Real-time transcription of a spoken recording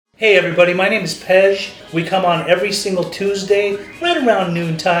Hey everybody, my name is Pej. We come on every single Tuesday, right around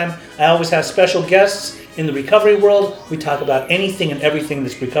noontime. I always have special guests in the recovery world. We talk about anything and everything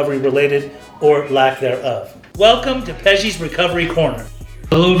that's recovery related or lack thereof. Welcome to Pej's Recovery Corner.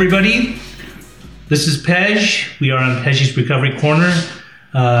 Hello everybody, this is Pej. We are on Pej's Recovery Corner.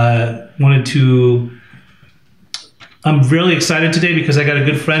 I'm really excited today because I got a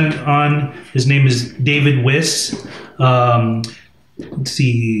good friend on. His name is David Wiss. Let's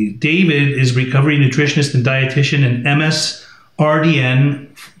see. David is recovery nutritionist and dietitian and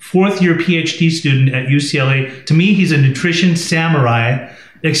MSRDN, fourth year PhD student at UCLA. To me, he's a nutrition samurai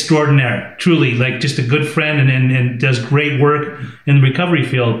extraordinaire. Truly, like just a good friend and does great work in the recovery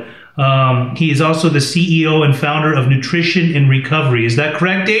field. He is also the CEO and founder of Nutrition in Recovery. Is that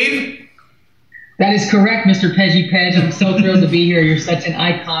correct, Dave? That is correct, Mr. Pejy Pej. I'm so thrilled to be here. You're such an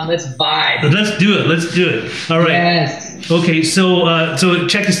icon. Let's vibe. Let's do it. All right. Yes. Okay, so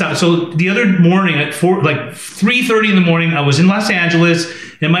check this out. So the other morning at 3:30 in the morning, I was in Los Angeles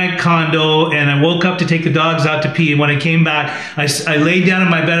in my condo, and I woke up to take the dogs out to pee. And when I came back, I laid down in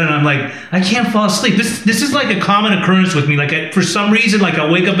my bed, and I'm like, I can't fall asleep. This is like a common occurrence with me. Like for some reason, like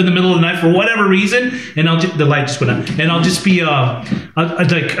I'll wake up in the middle of the night for whatever reason, and the light just went up, and I'll just be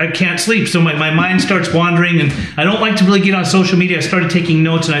I can't sleep. So my mind starts wandering, and I don't like to really get on social media. I started taking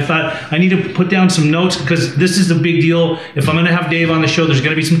notes, and I thought I need to put down some notes because this is a big deal. If I'm going to have Dave on the show, there's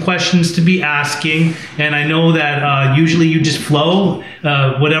going to be some questions to be asking, and I know that usually you just flow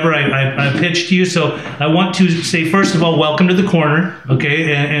whatever I pitch to you. So I want to say, first of all, welcome to the corner,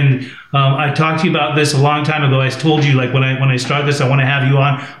 okay? And I talked to you about this a long time ago. I told you, like, when I start this, I want to have you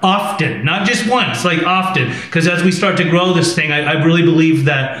on often, not just once, like often, because as we start to grow this thing, I really believe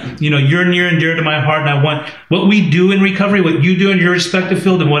that, you're near and dear to my heart, and I want what we do in recovery, what you do in your respective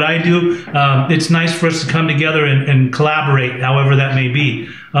field, and what I do. It's nice for us to come together and collaborate, however that may be.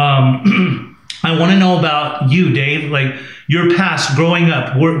 I want to know about you, Dave, like your past, growing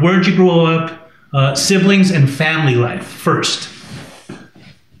up. Where'd you grow up? Siblings and family life first.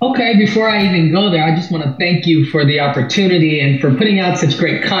 Okay, before I even go there, I just want to thank you for the opportunity and for putting out such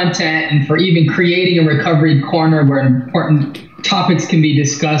great content and for even creating a recovery corner where important topics can be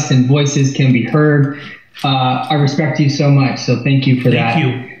discussed and voices can be heard. I respect you so much, so thank you for that. Thank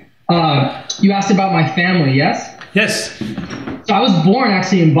you. You asked about my family, yes? Yes. So I was born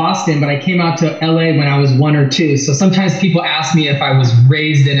actually in Boston, but I came out to LA when I was 1 or 2. So sometimes people ask me if I was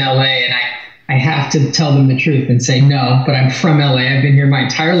raised in LA, and I have to tell them the truth and say no, but I'm from LA. I've been here my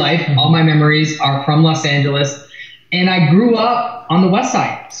entire life. All my memories are from Los Angeles. And I grew up on the West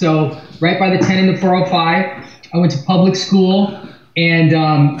Side. So right by the 10 and the 405, I went to public school, and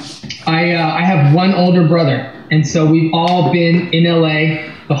I have one older brother. And so we've all been in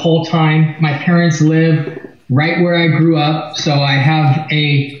LA the whole time. My parents live right where I grew up. So I have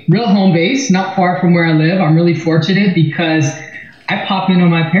a real home base, not far from where I live. I'm really fortunate because I pop in on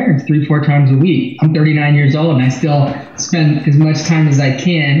my parents 3-4 times a week. I'm 39 years old, and I still spend as much time as I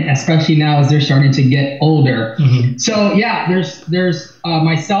can, especially now as they're starting to get older. Mm-hmm. So yeah, there's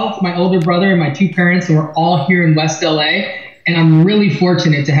myself, my older brother, and my 2 parents, and we're all here in West LA. And I'm really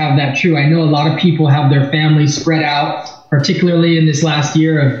fortunate to have that true. I know a lot of people have their families spread out, particularly in this last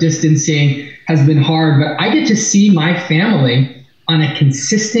year of distancing has been hard, but I get to see my family on a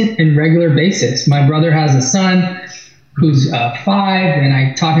consistent and regular basis. My brother has a son who's 5, and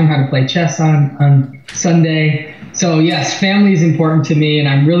I taught him how to play chess on Sunday. So yes, family is important to me, and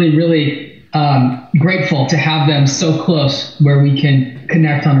I'm really, really grateful to have them so close where we can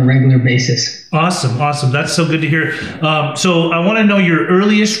connect on a regular basis. Awesome. That's so good to hear. So I want to know your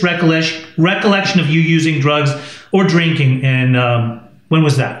earliest recollection of you using drugs or drinking, and when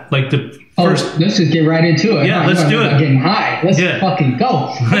was that? Like the first? Let's just get right into it. Yeah, let's do it. Getting high. Let's fucking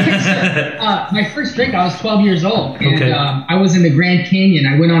go. My first drink, I was 12 years old, and I was in the Grand Canyon.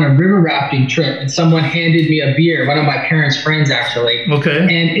 I went on a river rafting trip, and someone handed me a beer, one of my parents' friends, actually. Okay.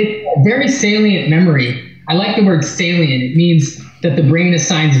 And it's a very salient memory. I like the word salient. It means that the brain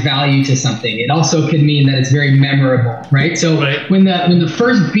assigns value to something. It also could mean that it's very memorable, right? So when the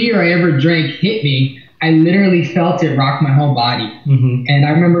first beer I ever drank hit me, I literally felt it rock my whole body. Mm-hmm. And I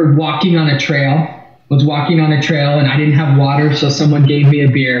remember walking on a trail, and I didn't have water, so someone gave me a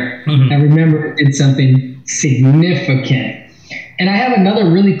beer. Mm-hmm. I remember it did something significant. And I have another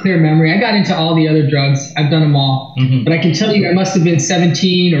really clear memory. I got into all the other drugs. I've done them all. Mm-hmm. But I can tell you I must have been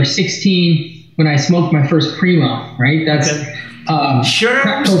 17 or 16 when I smoked my first Primo, right? That's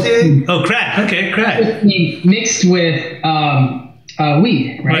crack. Okay, crack. Mixed with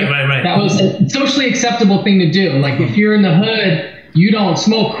weed, right? Right. That was a socially acceptable thing to do. Like if you're in the hood, you don't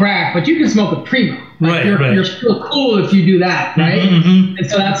smoke crack, but you can smoke a Primo, Like you're still cool if you do that, right? And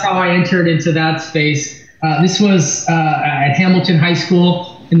so that's how I entered into that space. This was at Hamilton High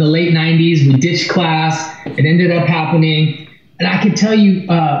School in the late 90s. We ditched class. It ended up happening. And I could tell you,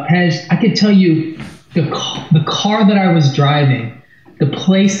 Pej, I could tell you the car that I was driving, the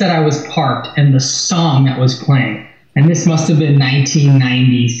place that I was parked, and the song that was playing. And this must have been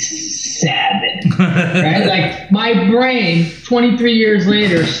 1997, right? Like my brain, 23 years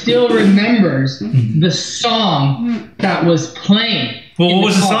later, still remembers the song that was playing. Well, what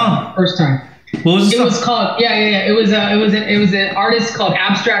was the song? First time. What was the song? It was called It was an artist called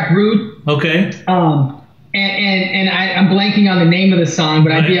Abstract Rude. Okay. And I'm blanking on the name of the song,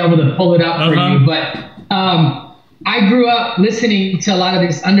 but I'd be able to pull it up for you. But I grew up listening to a lot of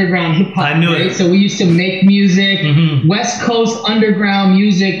this underground hip hop. I knew it. So we used to make music. West Coast underground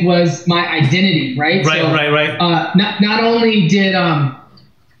music was my identity, right? Right. Not only did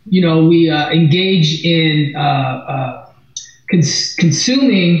we engage in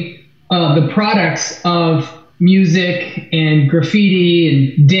consuming the products of music and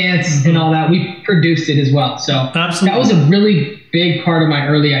graffiti and dance and all that, we produced it as well. So absolutely, that was a really big part of my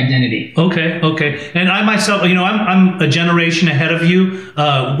early identity. Okay. And I myself, I'm a generation ahead of you.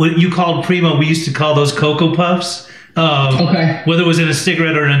 What you called Primo, we used to call those Cocoa Puffs. Whether it was in a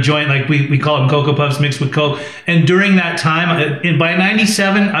cigarette or in a joint, like we call them Cocoa Puffs mixed with Coke. And during that time, and by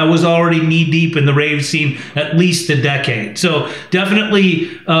 97, I was already knee deep in the rave scene, at least a decade. So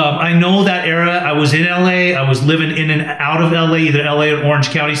definitely, I know that era. I was in LA. I was living in and out of LA, either LA or Orange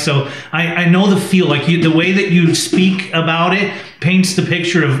County. So I know the feel, like the way that you speak about it paints the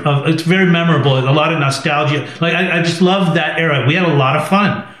picture of it's very memorable. A lot of nostalgia. Like I just love that era. We had a lot of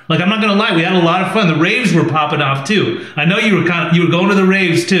fun. Like, I'm not gonna lie, we had a lot of fun. The raves were popping off too. I know you were going to the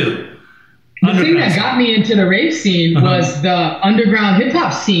raves too. The thing that got me into the rave scene was the underground hip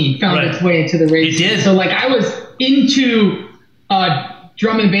hop scene found its way into the rave scene. So like I was into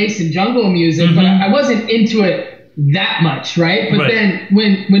drum and bass and jungle music, but I wasn't into it that much, right? But then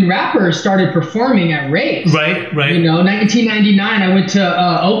when rappers started performing at raves, right. 1999, I went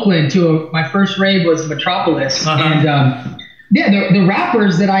to Oakland my first rave was Metropolis, and the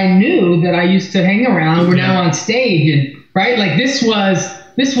rappers that I knew that I used to hang around were now on stage, and like this was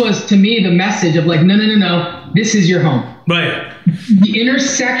to me the message of like, no, this is your home. Right. The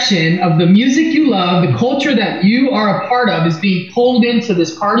intersection of the music you love, the culture that you are a part of, is being pulled into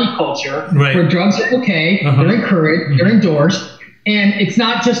this party culture where drugs are okay, they're encouraged, they're endorsed, and it's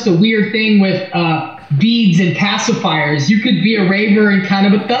not just a weird thing with beads and pacifiers. You could be a raver and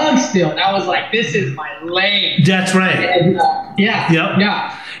kind of a thug still. And I was like, this is my lane. That's right. And,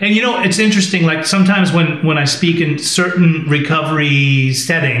 yeah. And it's interesting, like sometimes when I speak in certain recovery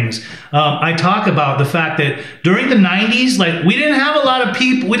settings, I talk about the fact that during the 90s, like we didn't have a lot of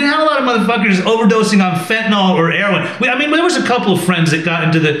motherfuckers overdosing on fentanyl or heroin. There was a couple of friends that got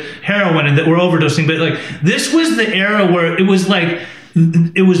into the heroin and that were overdosing, but like this was the era where it was like,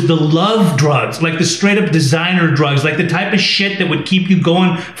 it was the love drugs, like the straight up designer drugs, like the type of shit that would keep you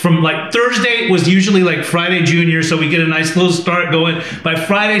going from like Thursday was usually like Friday Junior. So we get a nice little start going. By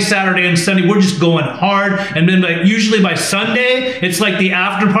Friday, Saturday, and Sunday, we're just going hard. And then like usually by Sunday, it's like the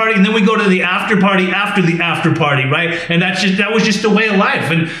after party. And then we go to the after party after the after party, right? And that was just a way of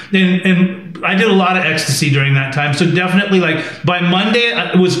life. And I did a lot of ecstasy during that time. So definitely like by Monday,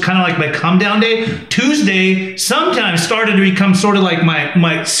 it was kind of like my come down day. Tuesday sometimes started to become sort of like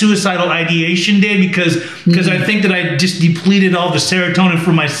my suicidal ideation day because I think that I just depleted all the serotonin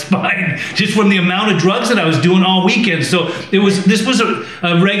from my spine just from the amount of drugs that I was doing all weekend. So this was a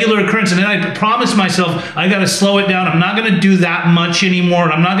regular occurrence. And then I promised myself I got to slow it down. I'm not going to do that much anymore.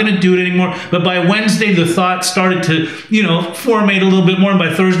 And I'm not going to do it anymore. But by Wednesday, the thought started to, formate a little bit more. And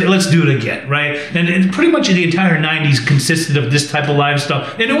by Thursday, let's do it again. Right. And pretty much the entire 90s consisted of this type of lifestyle.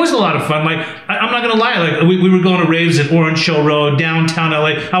 And it was a lot of fun. Like, I'm not going to lie. Like we were going to raves at Orange Show Road, downtown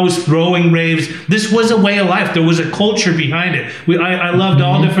LA. I was throwing raves. This was a way of life. There was a culture behind it. I loved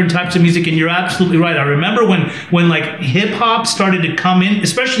all different types of music. And you're absolutely right. I remember when like hip hop started to come in,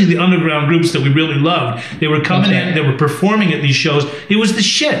 especially the underground groups that we really loved. They were coming in, they were performing at these shows. It was the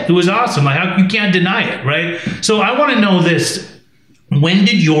shit. It was awesome. Like you can't deny it. Right. So I want to know this. When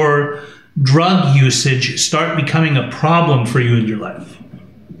did your drug usage start becoming a problem for you in your life?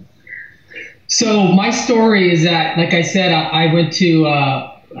 So my story is that, like I said, I went to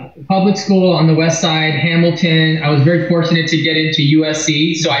public school on the west side, Hamilton. I was very fortunate to get into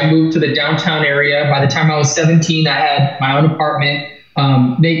USC. So I moved to the downtown area. By the time I was 17, I had my own apartment.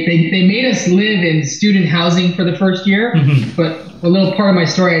 They made us live in student housing for the first year, but a little part of my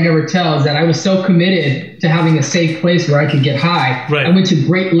story I never tell is that I was so committed to having a safe place where I could get high. Right. I went to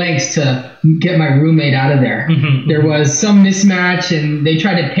great lengths to get my roommate out of there. There was some mismatch and they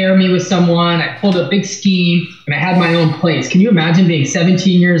tried to pair me with someone. I pulled a big scheme and I had my own place. Can you imagine being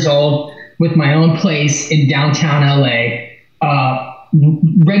 17 years old with my own place in downtown LA,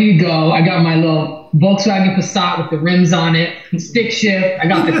 ready to go? I got my little Volkswagen Passat with the rims on it, stick shift. I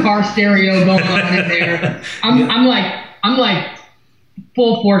got the car stereo going on in there. I'm like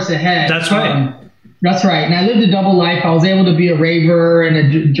full force ahead. That's right. That's right. And I lived a double life. I was able to be a raver and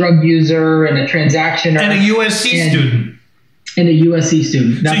a drug user and a transactioner. And a USC student. And a USC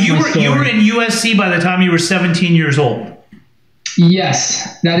student. That's so you were in USC by the time you were 17 years old.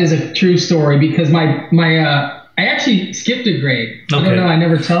 Yes, that is a true story because I actually skipped a grade. Okay. I don't know. I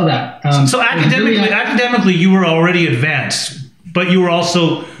never tell that. So academically, you were already advanced, but you were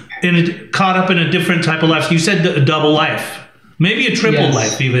also caught up in a different type of life. So you said a double life. Maybe a triple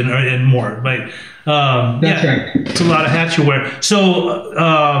life even, and more. Right? That's right. It's a lot of hats you wear.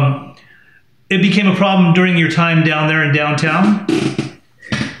 So it became a problem during your time down there in downtown?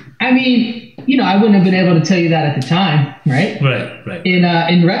 I mean, I wouldn't have been able to tell you that at the time, right? Right.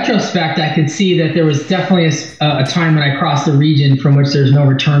 In retrospect, I could see that there was definitely a time when I crossed the region from which there's no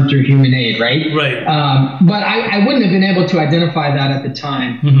return through human aid, right? Right. But I wouldn't have been able to identify that at the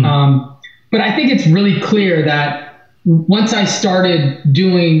time. But I think it's really clear that once I started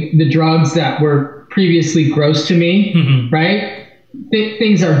doing the drugs that were previously gross to me, right?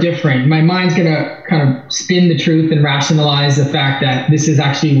 Things are different. My mind's going to kind of spin the truth and rationalize the fact that this is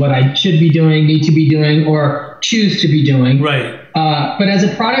actually what I should be doing, need to be doing, or choose to be doing. Right. But as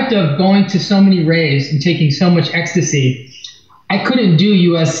a product of going to so many raves and taking so much ecstasy, I couldn't do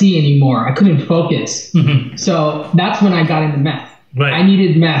USC anymore. I couldn't focus. So that's when I got into meth. Right. I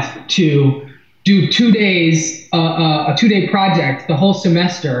needed meth to do 2 days, a 2-day project the whole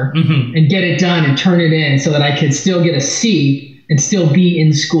semester and get it done and turn it in so that I could still get a C and still be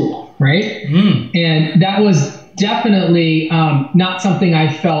in school, right? And that was definitely not something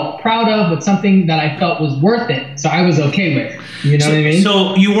I felt proud of, but something that I felt was worth it. So I was okay with. You know what I mean?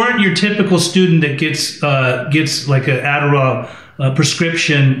 So you weren't your typical student that gets like an Adderall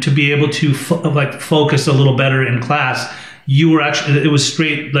prescription to be able to focus a little better in class. You were actually, it was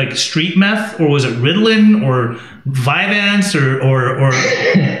straight like street meth, or was it Ritalin or Vyvanse or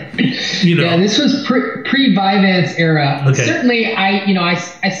Yeah, this was pre-Vyvanse era. Okay. Certainly,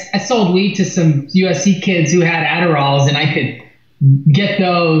 I sold weed to some USC kids who had Adderalls, and I could get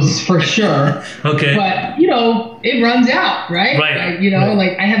those for sure. Okay. But it runs out, right? Right.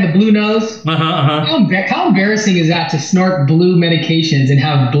 Like I had the blue nose. How embarrassing is that to snort blue medications and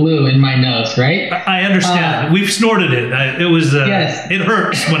have blue in my nose, right? I understand. We've snorted it. It was. Yes. It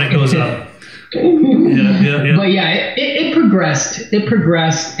hurts when it goes up. Yeah. But yeah, it progressed. It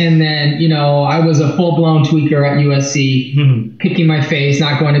progressed, and then I was a full-blown tweaker at USC, picking my face,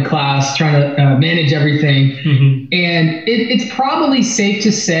 not going to class, trying to manage everything. And it's probably safe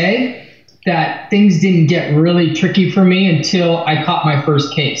to say that things didn't get really tricky for me until I caught my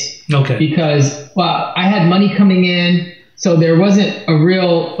first case. Okay. Because I had money coming in, so there wasn't a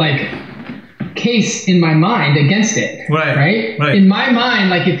real case in my mind against it. Right. In my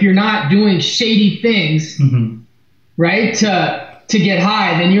mind, if you're not doing shady things, right, to get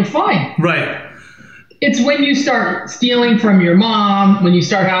high, then you're fine. Right. It's when you start stealing from your mom, when you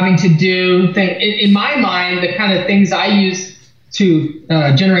start having to do things. In my mind, the kind of things I used to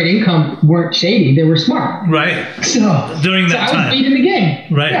generate income weren't shady. They were smart. Right. So during that time, I was beating the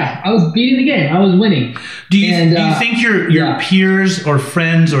game. Right. Yeah, I was beating the game. I was winning. Do you think your peers or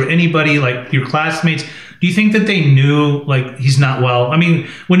friends or anybody, like your classmates, do you think that they knew he's not well? I mean,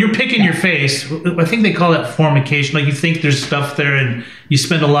 when you're picking your face, I think they call it formication. You think there's stuff there and you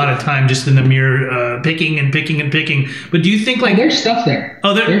spend a lot of time just in the mirror picking and picking and picking. But do you think there's stuff there?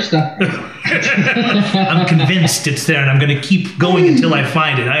 Oh, there's stuff there. I'm convinced it's there, and I'm going to keep going until I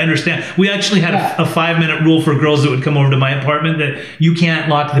find it. I understand. We actually had a 5-minute rule for girls that would come over to my apartment that you can't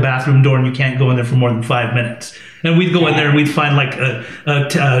lock the bathroom door and you can't go in there for more than 5 minutes. And we'd go in there and we'd find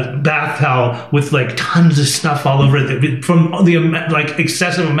a bath towel with tons of stuff all over it from the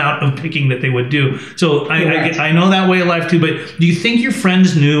excessive amount of picking that they would do. So I know that way of life too. But do you think your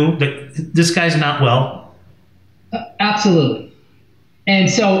friends knew that this guy's not well? Absolutely. And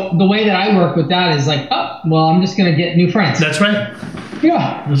so the way that I work with that is I'm just going to get new friends. That's right.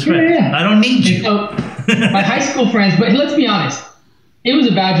 Yeah. That's right. Yeah. I don't need you. So my high school friends, but let's be honest, it was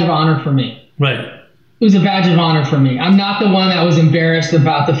a badge of honor for me. Right. It was a badge of honor for me. I'm not the one that was embarrassed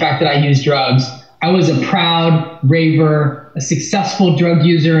about the fact that I used drugs. I was a proud raver, a successful drug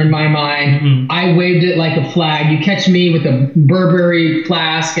user in my mind. Mm-hmm. I waved it like a flag. You catch me with a Burberry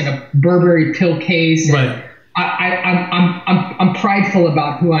flask and a Burberry pill case. Right. I'm prideful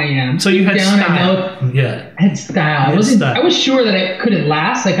about who I am. So you had Down, style. Yeah. I had style. I was sure that it couldn't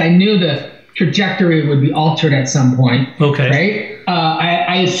last. Like I knew the trajectory would be altered at some point. Okay. Right.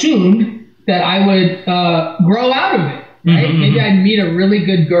 I assumed that I would grow out of it. Right. Mm-hmm. Maybe I'd meet a really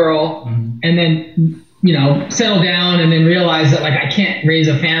good girl and then, settle down and then realize that like I can't raise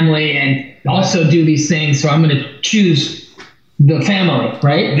a family and also do these things. So I'm going to choose the family.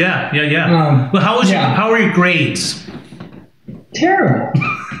 Right. Yeah. Well, how were your grades? Terrible.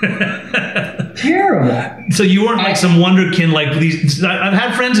 Terrible. So you weren't like some wonderkin like these. I've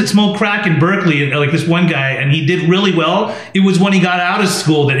had friends that smoked crack in Berkeley, and like this one guy, and he did really well. It was when he got out of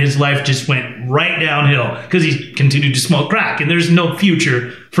school that his life just went right downhill because he continued to smoke crack, and there's no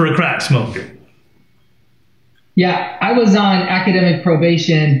future for a crack smoker. Yeah, I was on academic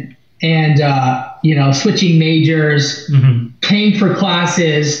probation and switching majors, paying for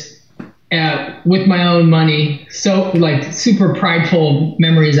classes. With my own money, so like super prideful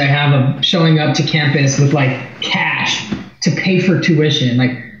memories I have of showing up to campus with like cash to pay for tuition.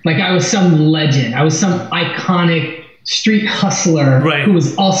 Like I was some legend. I was some iconic street hustler who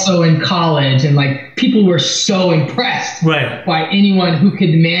was also in college, and like people were so impressed by anyone who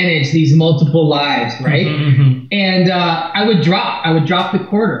could manage these multiple lives, right? And I would drop the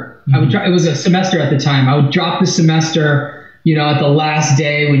quarter. It was a semester at the time. I would drop the semester. At the last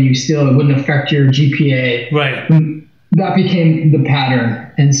day when it wouldn't affect your GPA. Right. That became the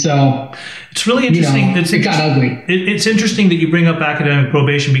pattern. And so it's really interesting. It got ugly. It's interesting that you bring up academic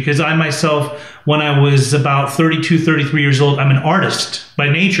probation because I myself, when I was about 32, 33 years old, I'm an artist by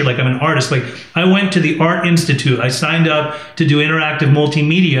nature. Like I'm an artist. Like I went to the Art Institute. I signed up to do interactive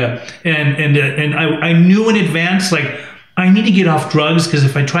multimedia and I knew in advance, like, I need to get off drugs because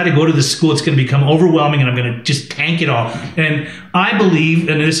if I try to go to the school, it's going to become overwhelming and I'm going to just tank it all. And I believe,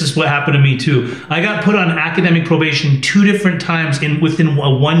 and this is what happened to me too, I got put on academic probation 2 different times within a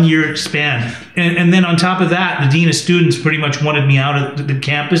 1-year span. And then on top of that, the dean of students pretty much wanted me out of the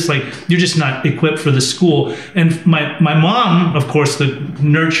campus. Like, you're just not equipped for the school. And my mom, of course, the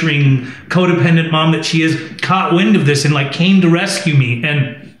nurturing, codependent mom that she is, caught wind of this and like came to rescue me.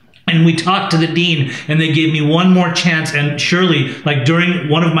 And we talked to the dean and they gave me one more chance. And surely, like during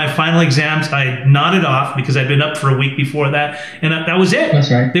one of my final exams, I nodded off because I'd been up for a week before that. And that was it. That's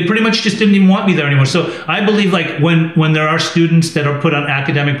right. They pretty much just didn't even want me there anymore. So I believe like when there are students that are put on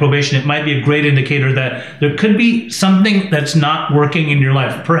academic probation, it might be a great indicator that there could be something that's not working in your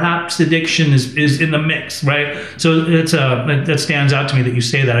life. Perhaps addiction is in the mix, right? So that stands out to me that you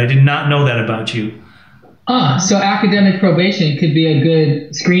say that. I did not know that about you. So academic probation could be a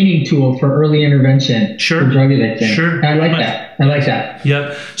good screening tool for early intervention for drug addiction. Sure. I like that.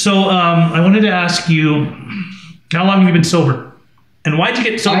 Yep. So I wanted to ask you, how long have you been sober? And why'd you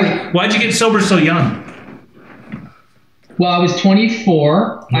get sober? Why'd you get sober so young? Well, I was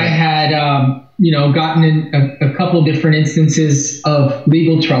 24. Right. I had, gotten in a couple different instances of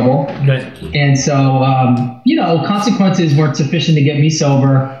legal trouble. Right. And so, consequences weren't sufficient to get me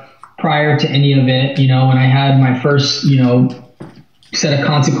sober. Prior to any of it, when I had my first, set of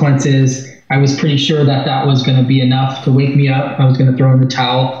consequences, I was pretty sure that was going to be enough to wake me up. I was going to throw in the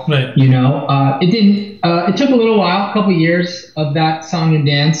towel. Right. It didn't. It took a little while, a couple years of that song and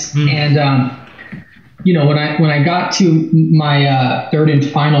dance. And when I got to my third and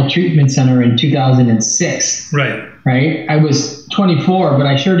final treatment center in 2006. Right. I was 24, but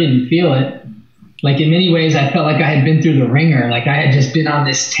I sure didn't feel it. Like in many ways, I felt like I had been through the ringer. Like I had just been on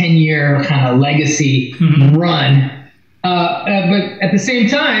this 10-year kind of legacy run. But at the same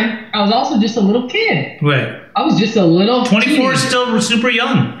time, I was also just a little kid. Right. I was just a little 24 is still super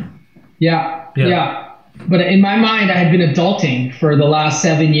young. Yeah. But in my mind, I had been adulting for the last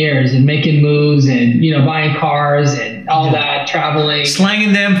 7 years and making moves and, buying cars and all that, traveling.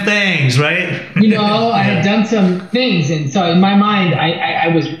 Slanging them things, right? I had done some things. And so in my mind,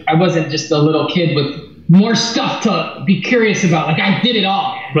 I wasn't just a little kid with more stuff to be curious about. Like I did it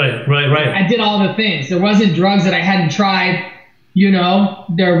all. Right. I did all the things. There wasn't drugs that I hadn't tried.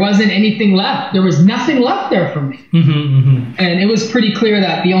 There wasn't anything left. There was nothing left there for me. And it was pretty clear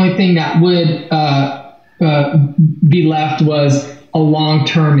that the only thing that would be left was a long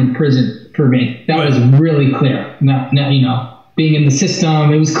term in prison for me. That was really clear. being in the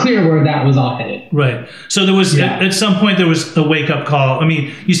system. It was clear where that was all headed. Right. So there was at some point there was a wake up call. I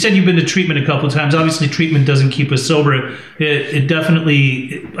mean, you said you've been to treatment a couple of times. Obviously, treatment doesn't keep us sober. It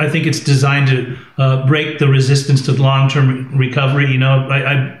definitely, I think it's designed to break the resistance to long term recovery. You know,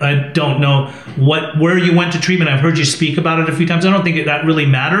 I don't know where you went to treatment. I've heard you speak about it a few times. I don't think that really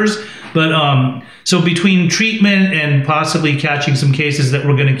matters. But so between treatment and possibly catching some cases that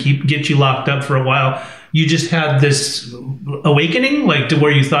were going to get you locked up for a while, you just had this awakening, like to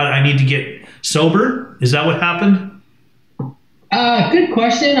where you thought, I need to get sober? Is that what happened? Good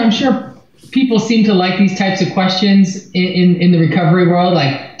question. I'm sure people seem to like these types of questions in the recovery world.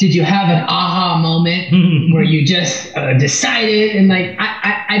 Like, did you have an aha moment where you just decided? And like,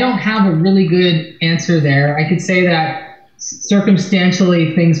 I don't have a really good answer there. I could say that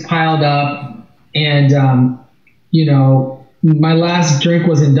circumstantially things piled up, and you know, my last drink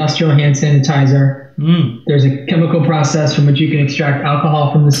was industrial hand sanitizer. There's a chemical process from which you can extract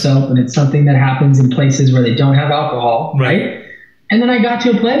alcohol from the soap, and it's something that happens in places where they don't have alcohol, right? And then I got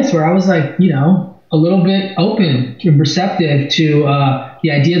to a place where I was like, you know, a little bit open and receptive to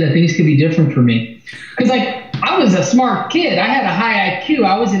the idea that things could be different for me. Because like, I was a smart kid. I had a high IQ.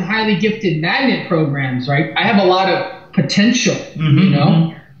 I was in highly gifted magnet programs, right? I have a lot of potential, you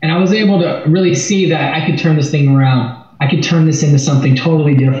know? And I was able to really see that I could turn this thing around. I could turn this into something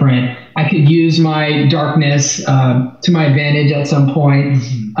totally different. I could use my darkness to my advantage at some point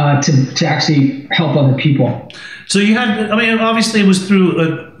to actually help other people. So you had, I mean, obviously it was through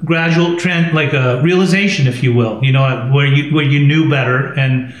a gradual trend, like a realization, if you will, you know, where you knew better.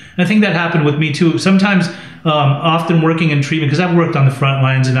 And I think that happened with me too. Sometimes, often working in treatment, because I've worked on the front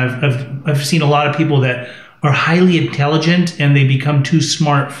lines, and I've seen a lot of people that are highly intelligent and they become too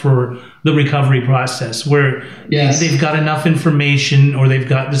smart for the recovery process, where they've got enough information or they've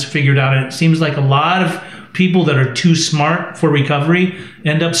got this figured out. And it seems like a lot of people that are too smart for recovery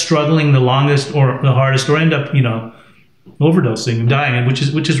end up struggling the longest or the hardest, or end up, you know, overdosing and dying, which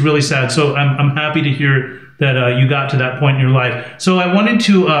is really sad. So I'm happy to hear that you got to that point in your life. So I wanted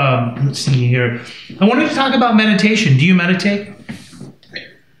to, let's see here. I wanted to talk about meditation. Do you meditate?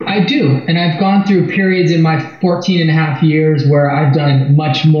 I do. And I've gone through periods in my 14 and a half years where I've done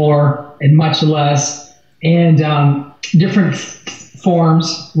much more and much less, and different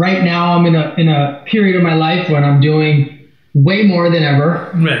forms. Right now I'm in a period of my life when I'm doing way more than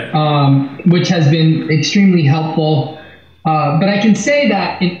ever, which has been extremely helpful. But I can say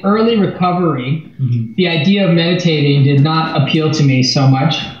that in early recovery, the idea of meditating did not appeal to me so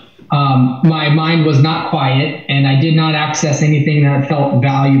much. My mind was not quiet, and I did not access anything that felt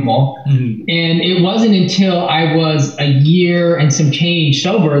valuable. And it wasn't until I was a year and some change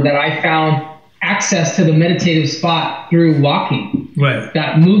sober that I found access to the meditative spot through walking.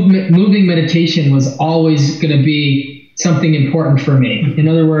 That moving meditation was always going to be something important for me. In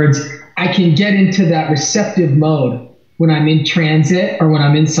other words, I can get into that receptive mode when I'm in transit or when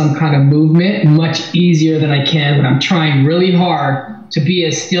I'm in some kind of movement much easier than I can when I'm trying really hard to be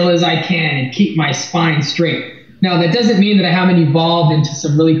as still as I can and keep my spine straight. Now, that doesn't mean that I haven't evolved into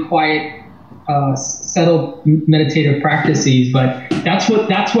some really quiet, settled meditative practices, but that's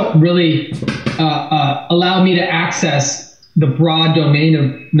what really allowed me to access the broad domain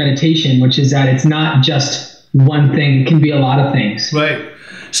of meditation, which is that it's not just one thing. It can be a lot of things. Right.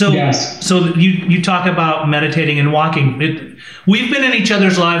 So, so you talk about meditating and walking. We've been in each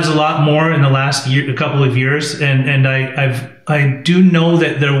other's lives a lot more in the last a couple of years, and I do know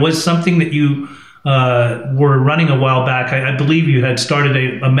that there was something that you were running a while back. I believe you had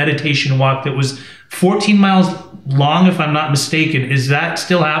started a meditation walk that was 14 miles long, if I'm not mistaken. Is that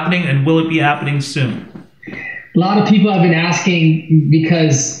still happening, and will it be happening soon? A lot of people have been asking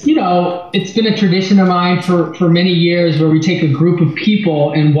because, you know, it's been a tradition of mine for many years where we take a group of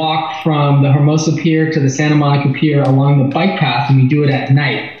people and walk from the Hermosa Pier to the Santa Monica Pier along the bike path, and we do it at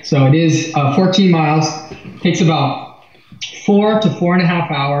night. So it is 14 miles. Takes about 4 to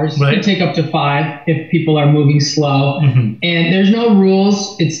 4.5 hours. It could take up to 5 if people are moving slow. And there's no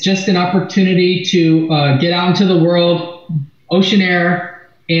rules. It's just an opportunity to get out into the world, ocean air.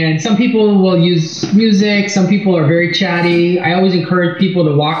 And some people will use music. Some people are very chatty. I always encourage people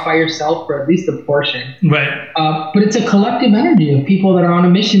to walk by yourself for at least a portion. But it's a collective energy of people that are on a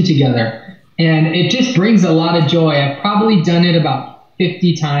mission together. And it just brings a lot of joy. I've probably done it about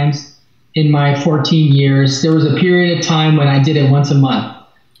 50 times in my 14 years. There was a period of time when I did it once a month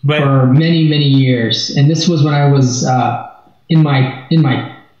for many, many years. And this was when I was in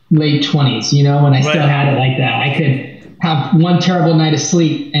my late 20s, you know, when I still had it like that. have one terrible night of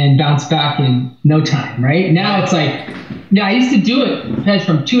sleep and bounce back in no time, right? Now it's like, yeah, I used to do it, Pej,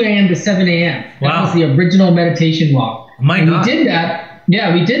 from 2 a.m. to 7 a.m. That Wow. was the original meditation walk. My and God. we did that.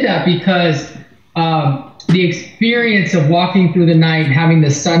 Yeah, we did that because the experience of walking through the night and having the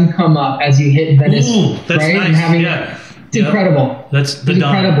sun come up as you hit Venice, Ooh, that's right? nice. And having Yeah. it's incredible. That's the It's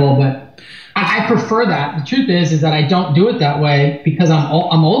dawn. incredible, but I prefer that. The truth is that I don't do it that way because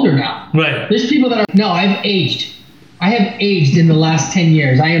I'm older now. Right. There's people that are no, I've aged. I have aged in the last 10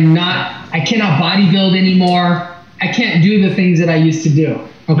 years. I cannot bodybuild anymore. I can't do the things that I used to do.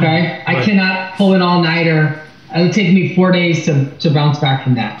 Okay? Right. I cannot pull an all-nighter. It would take me 4 days to bounce back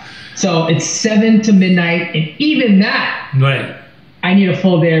from that. So it's 7 to midnight, and even that, Right. I need a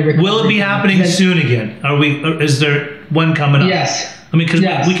full day of recovery. Will it be happening Then- soon again? Is there one coming up? Yes. I mean, because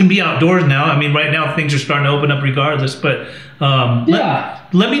Yes. we can be outdoors now. I mean, right now things are starting to open up regardless. But Yeah.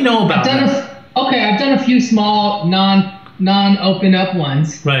 let me know about I've that. done a few small non-open up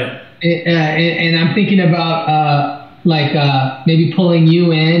ones. Right. And I'm thinking about maybe pulling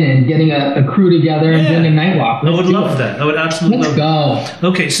you in and getting a crew together and Yeah. doing a night walk. I would Let's do love it. that. I would absolutely Let's love go.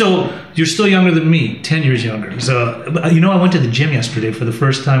 Okay, so you're still younger than me, 10 years younger. So, I went to the gym yesterday for the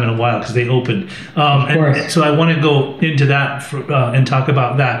first time in a while because they opened. course. And so I want to go into that and talk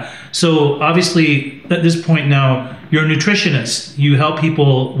about that. So obviously, at this point now, you're a nutritionist. You help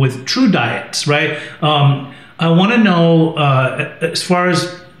people with true diets, right? I want to know, as far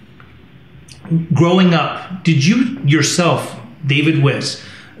as growing up, did you yourself, David Wiss,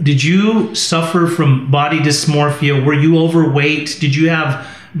 did you suffer from body dysmorphia? Were you overweight? Did you have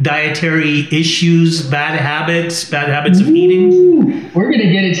dietary issues, bad habits of eating? Ooh, we're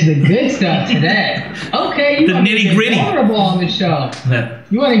gonna get into the good stuff today. Okay, you The want to get nitty-gritty. vulnerable on the show. Yeah.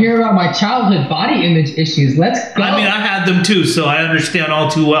 You want to hear about my childhood body image issues? Let's go. I mean, I had them too, so I understand all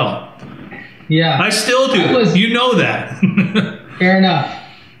too well. yeah, I still do. I was- You know that. fair enough.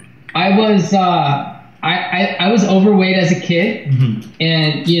 I was I was overweight as a kid,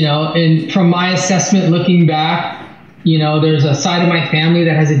 and and from my assessment, looking back, there's a side of my family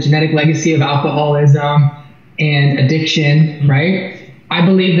that has a genetic legacy of alcoholism and addiction, right? I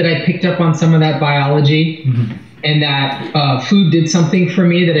believe that I picked up on some of that biology, and that food did something for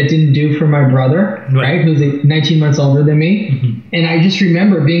me that it didn't do for my brother, right? Who's 19 months older than me, and I just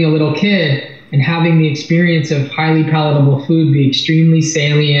remember being a little kid and having the experience of highly palatable food be extremely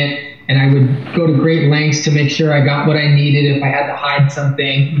salient. And I would go to great lengths to make sure I got what I needed if I had to hide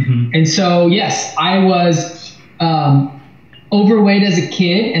something. And so, yes, I was overweight as a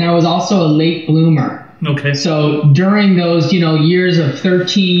kid, and I was also a late bloomer. Okay. So during those, years of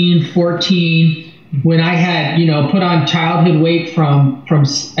 13, 14, when I had, put on childhood weight from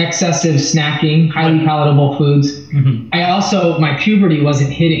excessive snacking, highly palatable foods, my puberty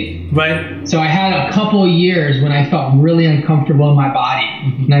wasn't hitting. Right. So I had a couple years when I felt really uncomfortable in my body,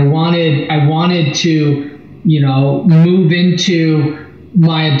 and I wanted to, move into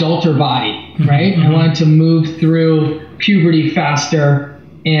my adulter body, right? I wanted to move through puberty faster,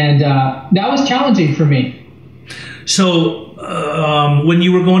 and that was challenging for me. So, when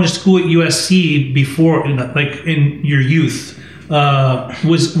you were going to school at USC before, like in your youth,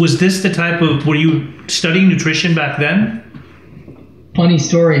 was this the type of, were you studying nutrition back then? Funny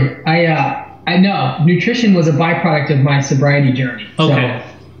story. I know nutrition was a byproduct of my sobriety journey. Okay. So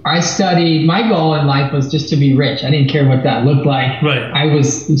I studied, my goal in life was just to be rich. I didn't care what that looked like. Right. I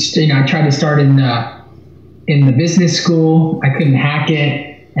was, I tried to start in the business school. I couldn't hack it.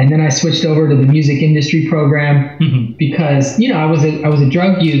 And then I switched over to the music industry program because, I was a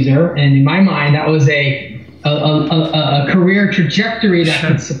drug user, and in my mind that was a career trajectory that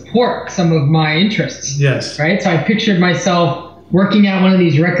could support some of my interests. Yes. Right. So I pictured myself working at one of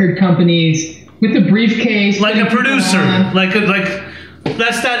these record companies with a briefcase, Like a producer, like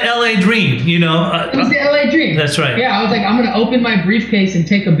that's that LA dream, It was the LA dream. That's right. Yeah, I was like, I'm going to open my briefcase and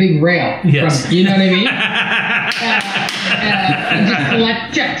take a big rail. Yes. You know what I mean? And just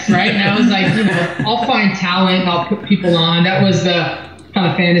collect checks, right? And I was like, I'll find talent, I'll put people on. That was the kind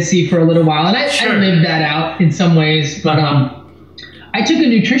of fantasy for a little while, and I lived that out in some ways. But I took a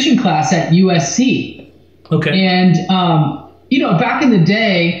nutrition class at USC. Okay. And back in the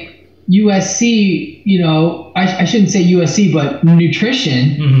day, USC, I shouldn't say USC, but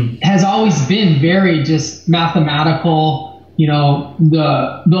nutrition has always been very just mathematical.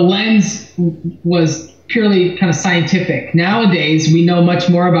 The lens was purely kind of scientific. Nowadays, we know much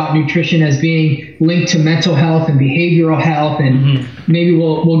more about nutrition as being linked to mental health and behavioral health, and maybe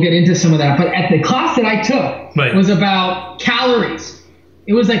we'll get into some of that. But at the class that I took was about calories.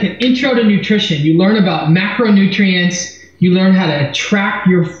 It was like an intro to nutrition. You learn about macronutrients. You learn how to track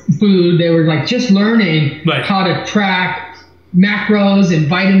your food. They were like just learning Right. how to track macros and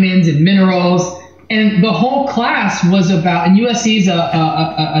vitamins and minerals. And the whole class was about, and USC is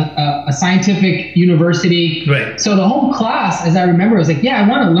a scientific university. Right. So the whole class, as I remember, was like, yeah, I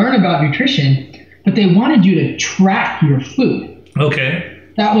want to learn about nutrition, but they wanted you to track your food. Okay.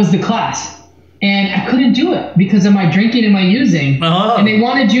 That was the class. And I couldn't do it because of my drinking and my using. Oh. And they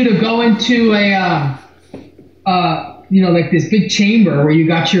wanted you to go into a, like this big chamber where you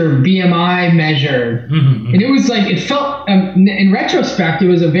got your BMI measured. Mm-hmm. And it was like, it felt, in retrospect, it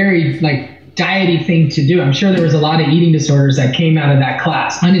was a very like diety thing to do. I'm sure there was a lot of eating disorders that came out of that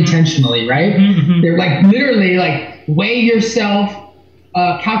class unintentionally, right? Mm-hmm. They're like literally like weigh yourself,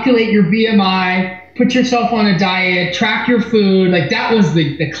 calculate your BMI, put yourself on a diet, track your food. Like that was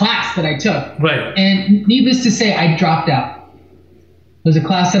the class that I took. Right. And needless to say, I dropped out. It was a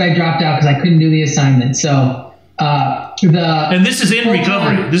class that I dropped out because I couldn't do the assignment. So And this is in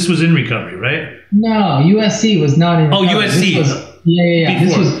recovery. This was in recovery, right? No, USC was not in recovery. Oh, USC. Yeah.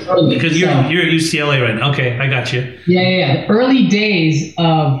 Before. This was early. Because you're at UCLA right now. Okay, I got you. Yeah. The early days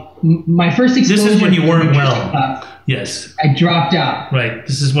of my first exposure. This is when you weren't well. Class, Yes. I dropped out. Right.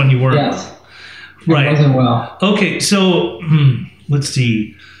 This is when you weren't Yes. well. Right. I wasn't well. Okay, so let's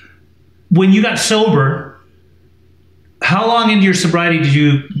see. When you got sober, how long into your sobriety did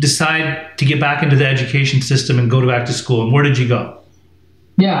you decide to get back into the education system and go back to school? And where did you go?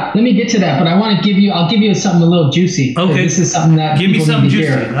 Yeah, let me get to that, but I'll give you something a little juicy. Okay. This is something that Give me people something need to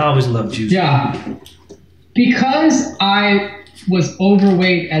juicy. hear. I always love juicy. Yeah. Because I was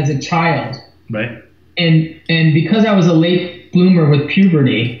overweight as a child, Right. and because I was a late bloomer with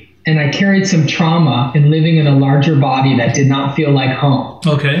puberty, and I carried some trauma in living in a larger body that did not feel like home.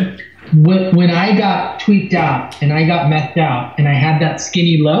 Okay. When I got tweaked out and I got methed out and I had that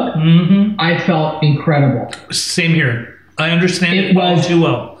skinny look, Mm-hmm. I felt incredible. Same here. I understand It it all was- too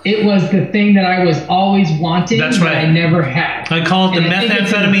well. It was the thing that I was always wanting, That's but right. I never had. I call it the And I think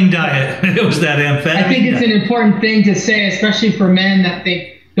it's methamphetamine diet. It was that amphetamine I think it's diet. an important thing to say, especially for men that think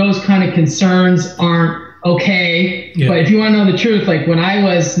those kind of concerns aren't okay. Yeah. But if you want to know the truth, like when I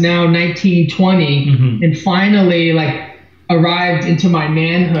was now 19, 20, Mhm. and finally like arrived into my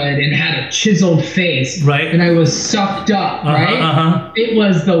manhood and had a chiseled face, Right. and I was sucked up, right? Uh-huh. It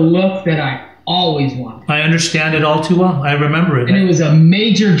was the look that I always wanted. I understand it all too well. I remember it. And it was a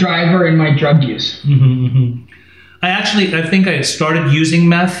major driver in my drug use. I think I had started using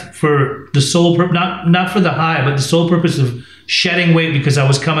meth for the sole purpose, not for the high, but the sole purpose of shedding weight because I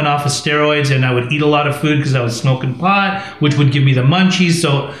was coming off of steroids and I would eat a lot of food because I was smoking pot, which would give me the munchies.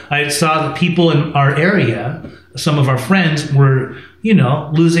 So I saw that people in our area, some of our friends were,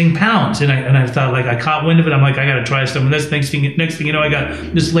 losing pounds. And I thought, like, I caught wind of it. I'm like, I got to try some of this. Next thing you know, I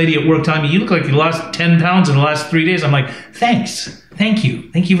got this lady at work telling me, you look like you lost 10 pounds in the last 3 days. I'm like, thanks. Thank you.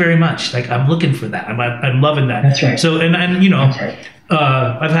 Thank you very much. Like, I'm looking for that. I'm loving that. That's right. So, and That's right.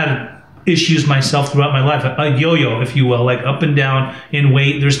 I've had issues myself throughout my life, a yo-yo, if you will, like up and down in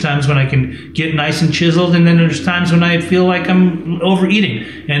weight. There's times when I can get nice and chiseled, and then there's times when I feel like I'm overeating,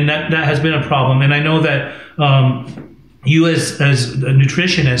 and that has been a problem. And I know that you as a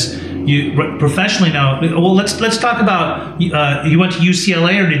nutritionist, you professionally now. Well, let's talk about you went to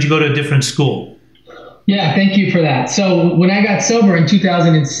UCLA, or did you go to a different school? Yeah, thank you for that. So when I got sober in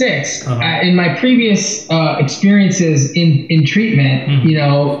 2006, in my previous experiences in treatment,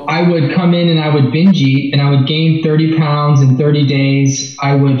 I would come in and I would binge eat and I would gain 30 pounds in 30 days.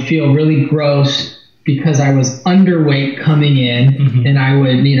 I would feel really gross because I was underweight coming in, and I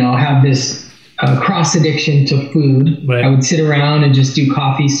would, have this cross addiction to food. Right. I would sit around and just do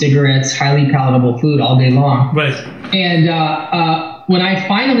coffee, cigarettes, highly palatable food all day long. Right. And when I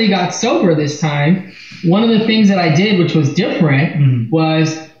finally got sober this time, one of the things that I did, which was different,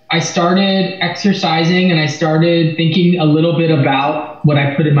 was I started exercising and I started thinking a little bit about what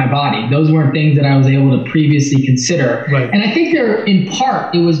I put in my body. Those weren't things that I was able to previously consider. Right. And I think in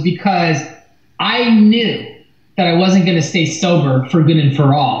part, it was because I knew that I wasn't going to stay sober for good and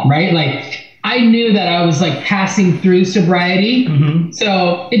for all, right? Like, I knew that I was like passing through sobriety.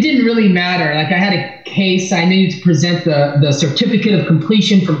 So it didn't really matter. Like I had a case, I needed to present the certificate of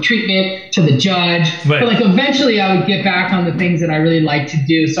completion from treatment to the judge. Right. But like eventually I would get back on the things that I really like to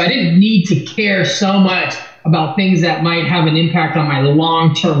do. So I didn't need to care so much about things that might have an impact on my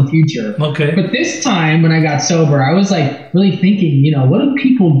long-term future. Okay. But this time when I got sober, I was like really thinking, what do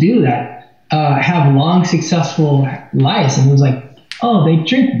people do that have long, successful lives? And it was like, oh, they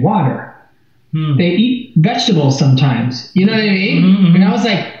drink water. They eat vegetables sometimes. You know what I mean? And I was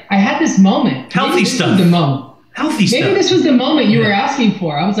like, I had this moment. Healthy Maybe this stuff. was the moment. Healthy stuff. Maybe this was the moment you were asking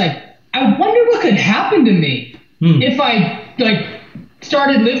for. I was like, I wonder what could happen to me if I like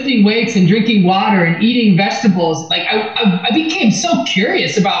started lifting weights and drinking water and eating vegetables, like I became so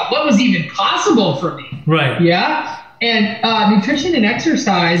curious about what was even possible for me. Right. Yeah. And nutrition and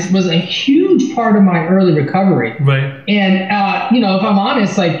exercise was a huge part of my early recovery. Right. And, if I'm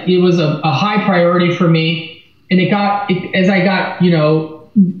honest, like it was a high priority for me. And as I got,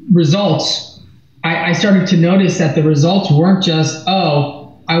 results, I started to notice that the results weren't just,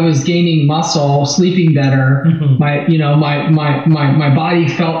 I was gaining muscle, sleeping better. Mm-hmm. My body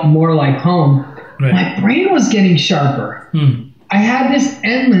felt more like home. Right. My brain was getting sharper. I had this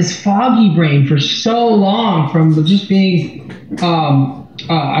endless foggy brain for so long from just being,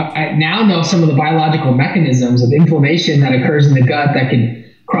 I now know some of the biological mechanisms of inflammation that occurs in the gut that can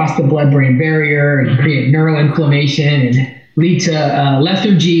cross the blood-brain barrier and create neural inflammation and lead to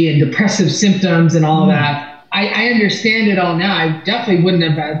lethargy and depressive symptoms and all of that. I understand it all now. I definitely wouldn't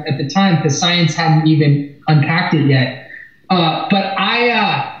have at the time because science hadn't even unpacked it yet. But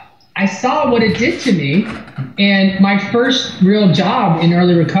I saw what it did to me. And my first real job in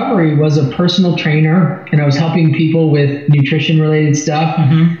early recovery was a personal trainer, and I was helping people with nutrition related stuff.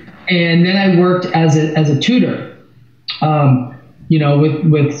 Mm-hmm. And then I worked as a tutor,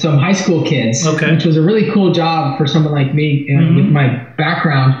 with some high school kids, which was a really cool job for someone like me with my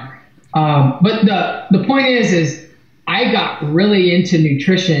background. But the point is I got really into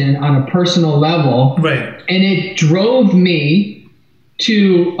nutrition on a personal level, right? And it drove me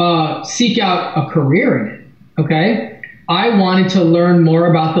to seek out a career in it. Okay. I wanted to learn more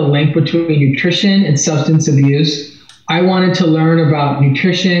about the link between nutrition and substance abuse. I wanted to learn about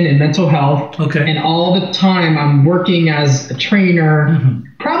nutrition and mental health. Okay. And all the time I'm working as a trainer,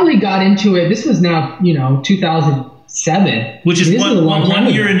 probably got into it. This was now, 2007. Which is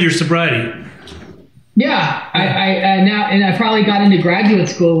one year into your sobriety. Yeah. I probably got into graduate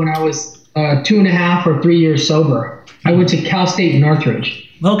school when I was 2.5 or 3 years sober. I went to Cal State Northridge.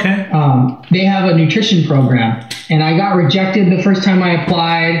 Okay. They have a nutrition program, and I got rejected the first time I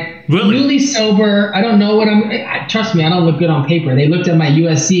applied. Really? Newly sober. I don't know what trust me, I don't look good on paper. They looked at my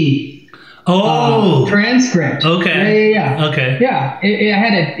USC transcript. Okay. Yeah. Okay. Yeah. I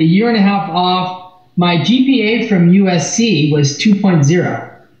had a year and a half off. My GPA from USC was 2.0.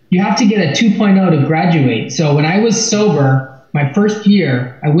 You have to get a 2.0 to graduate. So when I was sober, my first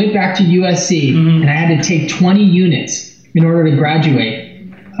year, I went back to USC and I had to take 20 units in order to graduate.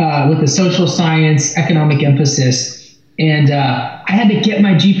 With a social science economic emphasis. And I had to get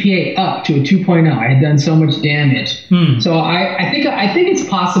my GPA up to a 2.0. I had done so much damage. So I think it's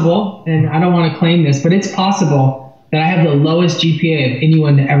possible, and I don't want to claim this, but it's possible that I have the lowest GPA of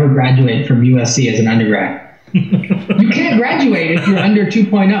anyone to ever graduate from USC as an undergrad. You can't graduate if you're under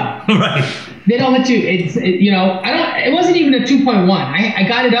 2.0. Right. They don't let you. It wasn't even a 2.1. I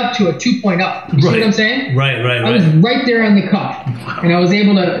got it up to a 2.0. You see what I'm saying? Right. I was right there on the cuff, and I was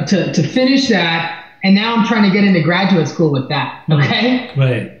able to finish that. And now I'm trying to get into graduate school with that. Okay.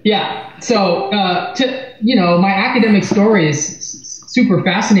 Right. Yeah. So my academic story is super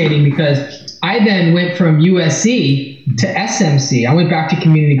fascinating because I then went from USC to SMC. I went back to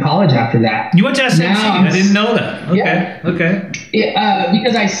community college after that. You went to SMC? I didn't know that. Okay. Yeah. Okay.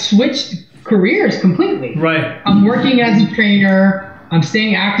 Because I switched careers completely. Right. I'm working as a trainer. I'm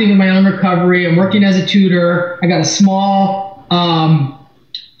staying active in my own recovery. I'm working as a tutor. I got a small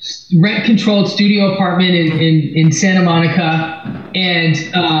rent-controlled studio apartment in Santa Monica, and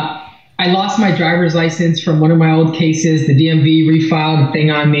I lost my driver's license from one of my old cases. The DMV refiled a thing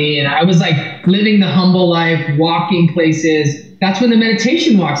on me, and I was like living the humble life, walking places. That's when the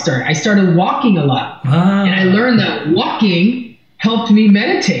meditation walk started. I started walking a lot, and I learned that walking helped me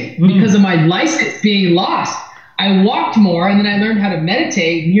meditate because of my license being lost. I walked more, and then I learned how to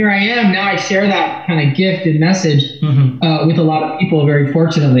meditate, and here I am. Now I share that kind of gift and message with a lot of people, very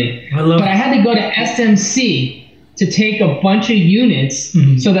fortunately. But I had to go to SMC to take a bunch of units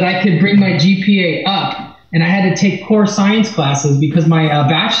so that I could bring my GPA up. And I had to take core science classes because my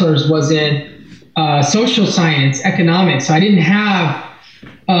bachelor's was in social science, economics. So I didn't have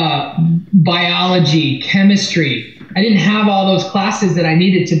biology, chemistry. I didn't have all those classes that I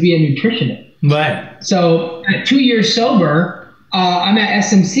needed to be a nutritionist. Right. So at 2 years sober, I'm at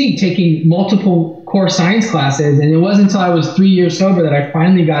SMC taking multiple core science classes. And it wasn't until I was 3 years sober that I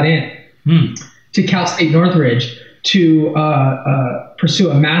finally got in to Cal State Northridge to pursue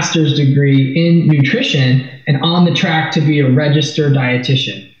a master's degree in nutrition and on the track to be a registered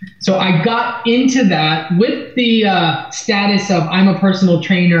dietitian. So I got into that with the status of I'm a personal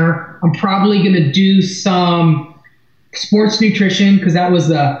trainer. I'm probably going to do some sports nutrition because that was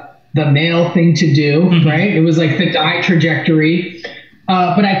the male thing to do, right? It was like the diet trajectory.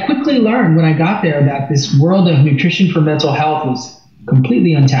 But I quickly learned when I got there that this world of nutrition for mental health was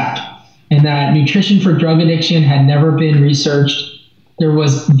completely untapped, and that nutrition for drug addiction had never been researched. There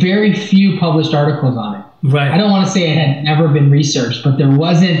was very few published articles on it. Right. I don't want to say it had never been researched, but there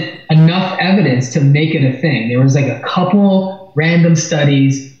wasn't enough evidence to make it a thing. There was like a couple random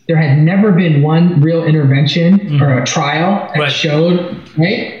studies. There had never been one real intervention or a trial that showed,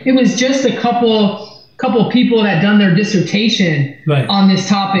 right? It was just a couple people that had done their dissertation on this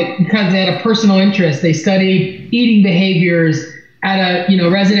topic because they had a personal interest. They studied eating behaviors at a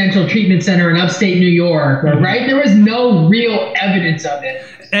residential treatment center in upstate New York, right? There was no real evidence of it.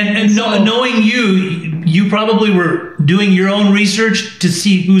 And knowing you probably were doing your own research to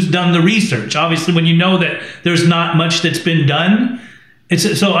see who's done the research. Obviously, when you know that there's not much that's been done,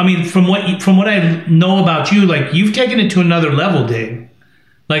 it's so. I mean, from what I know about you, like you've taken it to another level, Dave.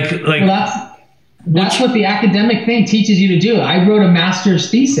 Well, that's what the academic thing teaches you to do. I wrote a master's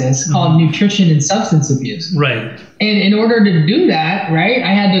thesis called Nutrition and Substance Abuse. Right. And in order to do that, right,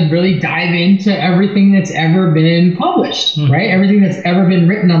 I had to really dive into everything that's ever been published, right? Everything that's ever been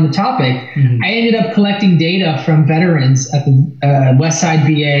written on the topic. I ended up collecting data from veterans at the Westside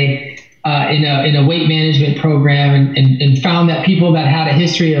VA in a weight management program and found that people that had a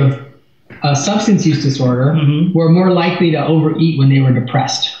history of substance use disorder were more likely to overeat when they were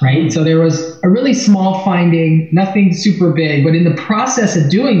depressed, right? So there was a really small finding, nothing super big, but in the process of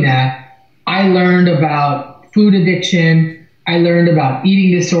doing that, I learned about food addiction, I learned about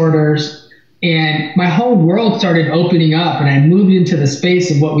eating disorders, and my whole world started opening up, and I moved into the space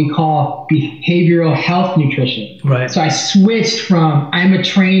of what we call behavioral health nutrition. Right. So I switched from I'm a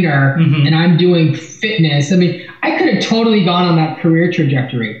trainer and I'm doing fitness. I mean, I could have totally gone on that career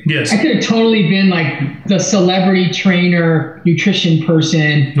trajectory. Yes. I could have totally been like the celebrity trainer, nutrition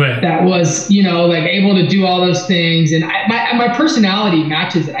person that was, like able to do all those things. And my personality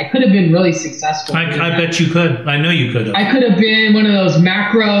matches it. I could have been really successful. I bet you could. I know you could have. I could have been one of those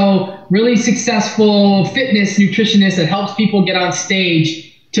macro, really successful fitness nutritionists that helps people get on stage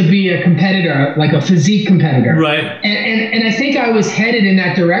to be a competitor, like a physique competitor. Right. And I think I was headed in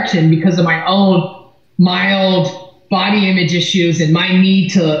that direction because of my own mild body image issues and my need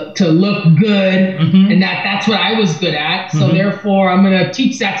to look good, and that's what I was good at. So therefore, I'm going to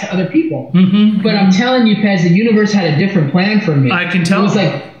teach that to other people. But I'm telling you, Pez, the universe had a different plan for me. I can tell. It was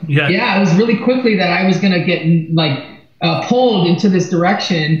like, it was really quickly that I was going to get pulled into this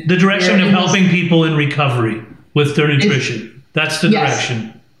direction. The direction of helping people in recovery with their nutrition. That's the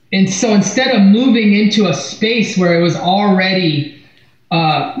direction. And so instead of moving into a space where it was already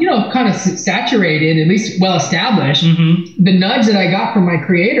kind of saturated, at least well established, the nudge that I got from my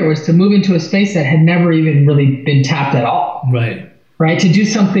creator was to move into a space that had never even really been tapped at all. Right. To do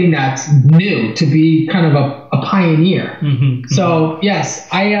something that's new, to be kind of a pioneer. So yes,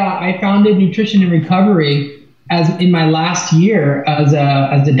 I founded Nutrition and Recovery as in my last year as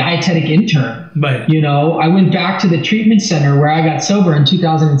a dietetic intern. Right. I went back to the treatment center where I got sober in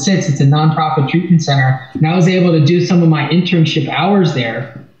 2006. It's a nonprofit treatment center. And I was able to do some of my internship hours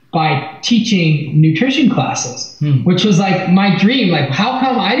there by teaching nutrition classes, which was like my dream. Like, how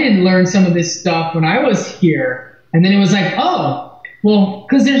come I didn't learn some of this stuff when I was here? And then it was like, oh, well,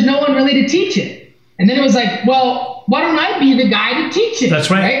 because there's no one really to teach it. And then it was like, well, why don't I be the guy to teach it?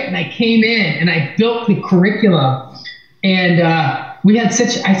 That's right. And I came in and I built the curriculum, and I had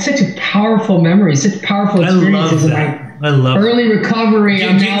such a powerful memory, such powerful experiences. I love early recovery.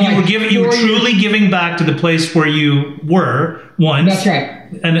 You were truly giving back to the place where you were once. That's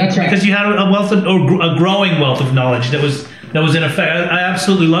right. And that's right. Because you had a wealth of, or a growing wealth of knowledge that was in effect. I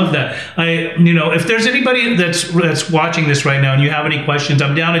absolutely love that. If there's anybody that's watching this right now and you have any questions,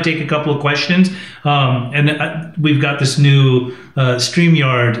 I'm down to take a couple of questions. And we've got this new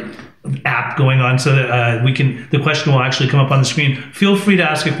StreamYard app going on so that the question will actually come up on the screen. Feel free to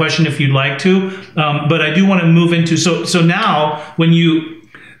ask a question if you'd like to. But I do want to move into, so now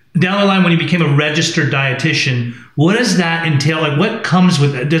down the line, when you became a registered dietitian, what does that entail? Like, what comes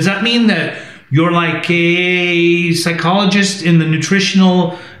with it? Does that mean that you're like a psychologist in the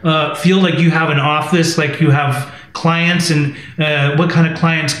nutritional field? Like you have an office, like you have clients, and what kind of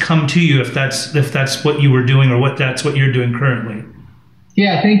clients come to you if that's what you were doing or that's what you're doing currently?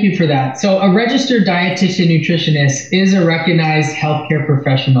 Yeah, thank you for that. So a registered dietitian nutritionist is a recognized healthcare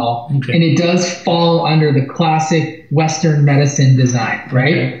professional, and it does fall under the classic Western medicine design,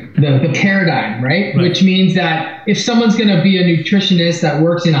 right? The paradigm, right? Which means that if someone's going to be a nutritionist that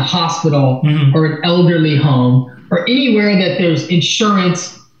works in a hospital or an elderly home or anywhere that there's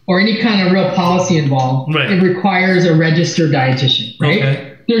insurance or any kind of real policy involved, it requires a registered dietitian,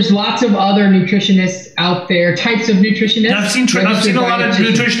 right? there's lots of other nutritionists out there, types of nutritionists. I've seen a lot of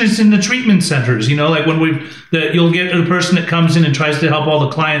nutritionists in the treatment centers. Like when you'll get the person that comes in and tries to help all the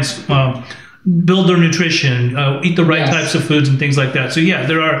clients build their nutrition, eat the right types of foods and things like that. So yeah,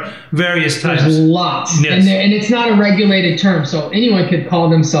 there are various types. There's lots, and it's not a regulated term, so anyone could call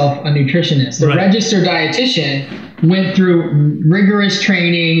themselves a nutritionist. The registered dietitian went through rigorous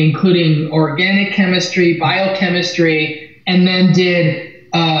training, including organic chemistry, biochemistry, and then did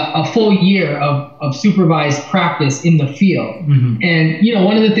a full year of supervised practice in the field. And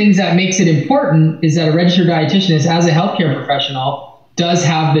one of the things that makes it important is that a registered dietitian, as a healthcare professional, does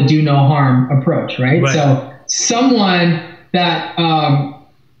have the do no harm approach, right? So someone that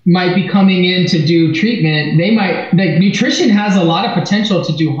might be coming in to do treatment, nutrition has a lot of potential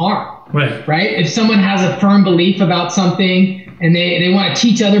to do harm, right? If someone has a firm belief about something and they want to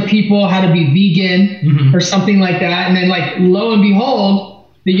teach other people how to be vegan or something like that, and then lo and behold,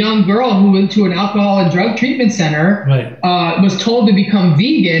 the young girl who went to an alcohol and drug treatment center was told to become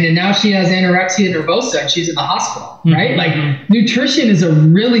vegan, and now she has anorexia nervosa and she's in the hospital, right? Nutrition is a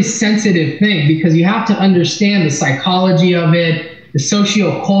really sensitive thing because you have to understand the psychology of it, the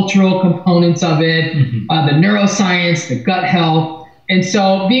socio-cultural components of it, the neuroscience, the gut health. And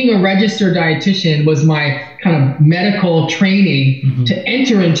so being a registered dietitian was my kind of medical training to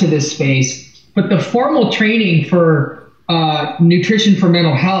enter into this space. But the formal training for nutrition for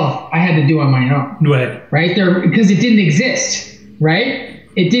mental health, I had to do on my own. Right? Because it didn't exist, right?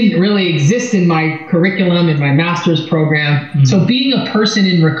 It didn't really exist in my curriculum, in my master's program. So being a person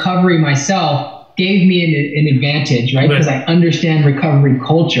in recovery myself gave me an advantage, right? Because I understand recovery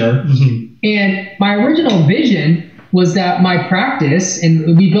culture. And my original vision was that my practice,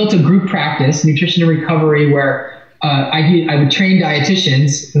 and we built a group practice, Nutrition and Recovery, where I would train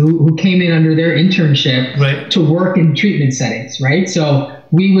dietitians who came in under their internship to work in treatment settings, right? So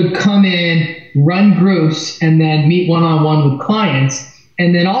we would come in, run groups, and then meet one-on-one with clients,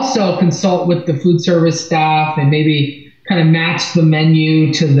 and then also consult with the food service staff and maybe kind of match the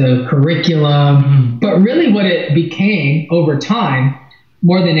menu to the curriculum. But really what it became over time,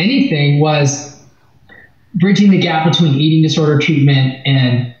 more than anything, was bridging the gap between eating disorder treatment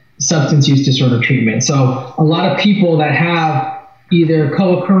and substance use disorder treatment. So a lot of people that have either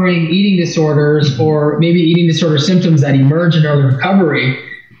co-occurring eating disorders or maybe eating disorder symptoms that emerge in early recovery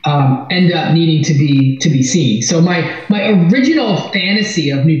end up needing to be seen. So my original fantasy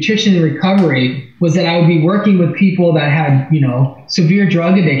of nutrition and recovery was that I would be working with people that had, severe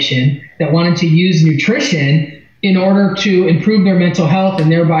drug addiction, that wanted to use nutrition in order to improve their mental health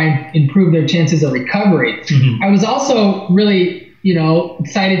and thereby improve their chances of recovery. I was also really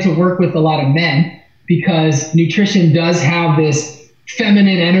excited to work with a lot of men because nutrition does have this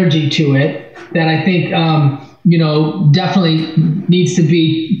feminine energy to it that I think, definitely needs to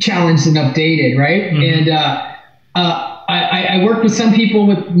be challenged and updated, right? And I worked with some people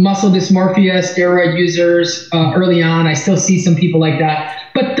with muscle dysmorphia, steroid users early on. I still see some people like that.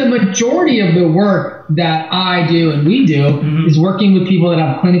 But the majority of the work that I do and we do is working with people that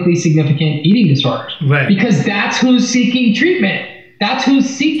have clinically significant eating disorders. Because that's who's seeking treatment. That's who's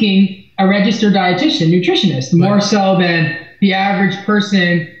seeking a registered dietitian, nutritionist, more so than the average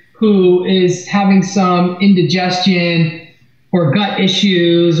person who is having some indigestion or gut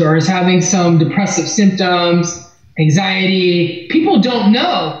issues or is having some depressive symptoms, anxiety. People don't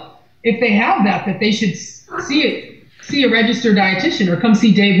know if they have that they should see a registered dietitian or come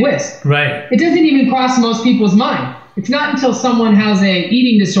see Dave Wiss. It doesn't even cross most people's mind. It's not until someone has a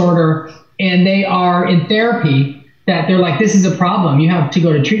eating disorder and they are in therapy that they're like, this is a problem. You have to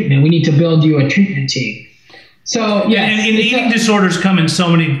go to treatment. We need to build you a treatment team. So yeah, and eating disorders come in so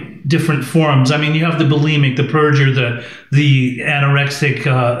many different forms. I mean, you have the bulimic, the purger, the anorexic,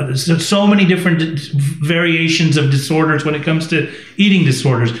 so many different variations of disorders when it comes to eating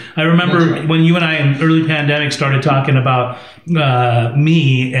disorders. I remember when you and I in early pandemic started talking about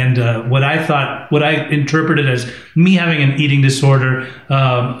me and what I interpreted as me having an eating disorder.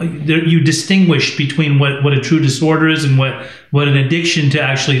 You distinguish between what a true disorder is and what an addiction to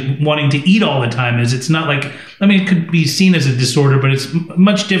actually wanting to eat all the time is. It's not like, it could be seen as a disorder, but it's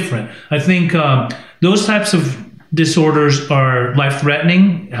much different. I think those types of disorders are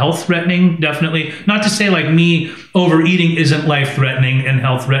life-threatening, health-threatening, definitely. Not to say like me overeating isn't life-threatening and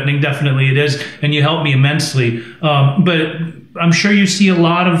health-threatening. Definitely it is, and you help me immensely. But I'm sure you see a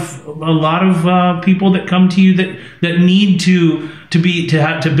lot of people that come to you that need to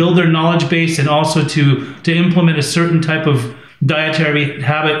build their knowledge base and also to implement a certain type of dietary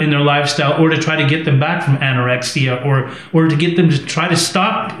habit in their lifestyle, or to try to get them back from anorexia, or to get them to try to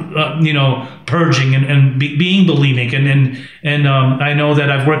stop, purging and being bulimic. And I know that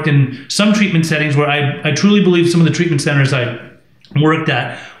I've worked in some treatment settings where I truly believe some of the treatment centers I worked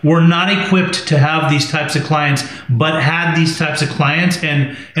at were not equipped to have these types of clients, but had these types of clients,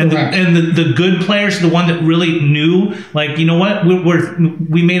 and the good players, the one that really knew, like, you know what,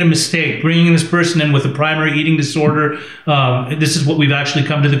 we made a mistake bringing this person in with a primary eating disorder. This is what we've actually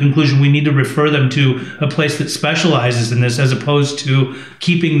come to the conclusion. We need to refer them to a place that specializes in this, as opposed to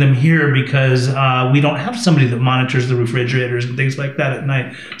keeping them here because we don't have somebody that monitors the refrigerators and things like that at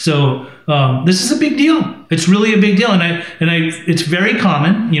night. So this is a big deal. It's really a big deal, and it's very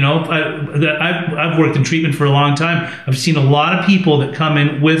common. I've worked in treatment for a long time. I've seen a lot of people that come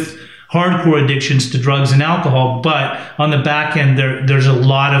in with hardcore addictions to drugs and alcohol, but on the back end, there's a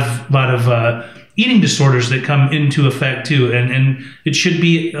lot of eating disorders that come into effect too, and it should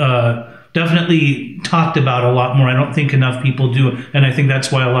be definitely talked about a lot more. I don't think enough people do, and I think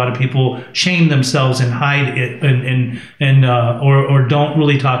that's why a lot of people shame themselves and hide it or don't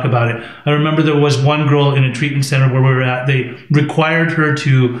really talk about it. I remember there was one girl in a treatment center where we were at. They required her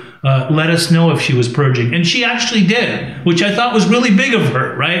to let us know if she was purging, and she actually did, which I thought was really big of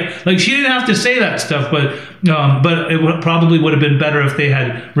her, right? Like, she didn't have to say that stuff, but it probably would have been better if they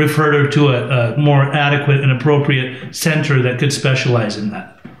had referred her to a more adequate and appropriate center that could specialize in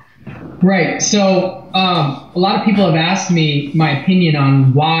that. Right. So a lot of people have asked me my opinion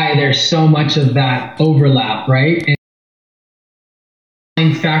on why there's so much of that overlap, right?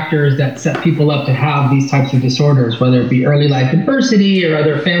 And factors that set people up to have these types of disorders, whether it be early life adversity or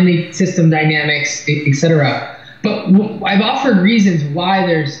other family system dynamics, etc. But I've offered reasons why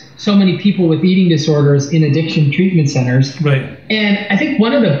there's so many people with eating disorders in addiction treatment centers. Right. And I think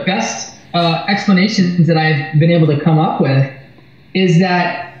one of the best explanations that I've been able to come up with is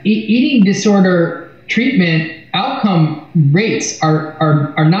that eating disorder treatment outcome rates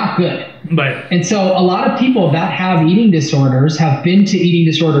are not good. Right. And so a lot of people that have eating disorders have been to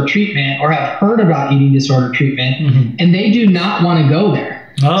eating disorder treatment or have heard about eating disorder treatment, mm-hmm. and they do not want to go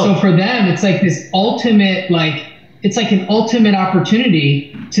there. Oh. So for them, it's like this ultimate, it's like an ultimate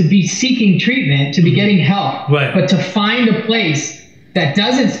opportunity to be seeking treatment, to be getting help, right. But to find a place that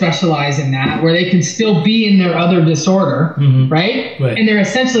doesn't specialize in that, where they can still be in their other disorder, mm-hmm. right? And they're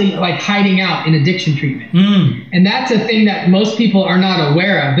essentially like hiding out in addiction treatment. Mm. And that's a thing that most people are not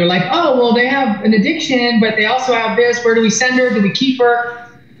aware of. They're like, oh, well, they have an addiction, but they also have this. Where do we send her? Do we keep her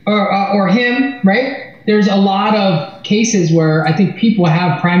or him, right? There's a lot of cases where I think people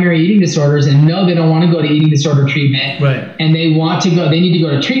have primary eating disorders and know they don't want to go to eating disorder treatment. Right. And they need to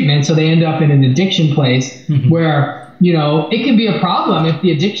go to treatment. So they end up in an addiction place, mm-hmm. where, it can be a problem if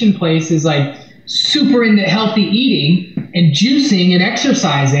the addiction place is like super into healthy eating and juicing and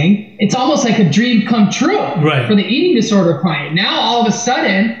exercising. It's almost like a dream come true, right. for the eating disorder client. Now, all of a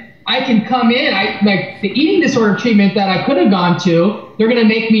sudden, I can come in, like the eating disorder treatment that I could have gone to, they're going to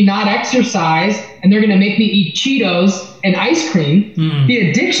make me not exercise, and they're going to make me eat Cheetos and ice cream. Mm. The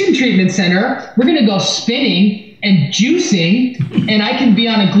addiction treatment center, we're going to go spinning and juicing, and I can be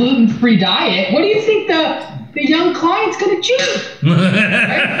on a gluten-free diet. What do you think the young client's going to choose? Right?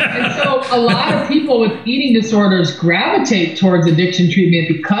 And so a lot of people with eating disorders gravitate towards addiction treatment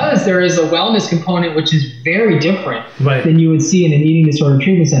because there is a wellness component, which is very different, right. than you would see in an eating disorder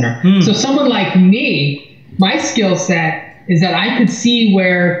treatment center. Mm. So someone like me, my skill set is that I could see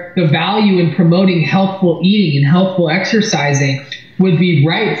where the value in promoting healthful eating and healthful exercising would be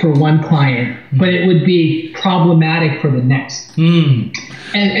right for one client, but it would be problematic for the next. Mm.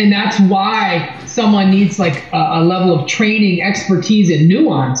 And that's why someone needs like a level of training, expertise, and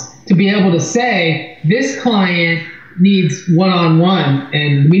nuance to be able to say, this client needs one-on-one,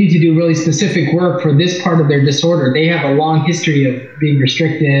 and we need to do really specific work for this part of their disorder. They have a long history of being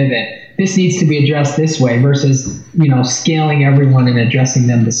restrictive, and this needs to be addressed this way versus, scaling everyone and addressing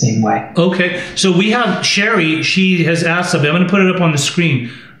them the same way. Okay. So we have Sherry. She has asked something. I'm going to put it up on the screen.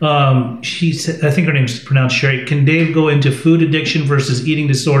 She said, I think her name's pronounced Sherry. Can Dave go into food addiction versus eating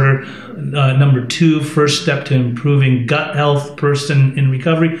disorder? Number 2, first step to improving gut health, person in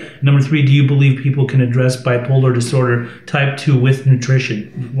recovery. Number 3, do you believe people can address bipolar disorder type 2 with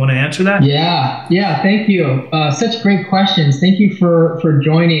nutrition? You want to answer that? Yeah. Thank you. Such great questions. Thank you for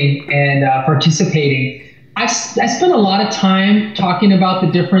joining and participating. I spent a lot of time talking about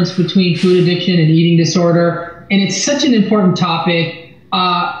the difference between food addiction and eating disorder, and it's such an important topic.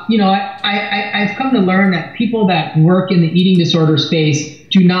 I've come to learn that people that work in the eating disorder space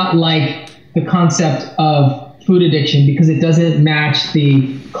do not like the concept of food addiction because it doesn't match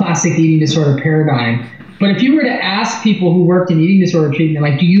the classic eating disorder paradigm. But if you were to ask people who worked in eating disorder treatment,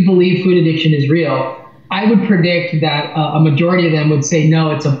 like, do you believe food addiction is real? I would predict that a majority of them would say,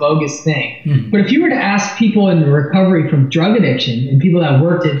 no, it's a bogus thing. But if you were to ask people in recovery from drug addiction and people that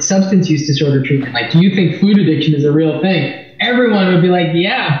worked in substance use disorder treatment, like, do you think food addiction is a real thing? Everyone would be like,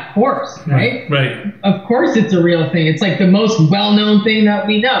 yeah, of course, right? Right. Of course it's a real thing. It's like the most well-known thing that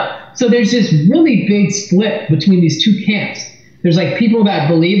we know. So there's this really big split between these two camps. There's like people that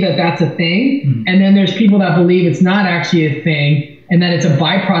believe that that's a thing, and then there's people that believe it's not actually a thing, and that it's a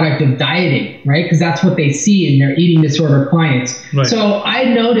byproduct of dieting, right? Because that's what they see in their eating disorder clients. Right. So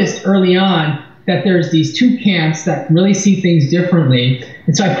I noticed early on that there's these two camps that really see things differently.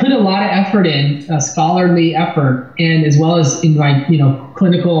 And so I put a lot of effort in, scholarly effort, and as well as in my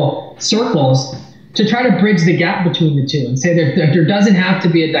clinical circles, to try to bridge the gap between the two and say that there doesn't have to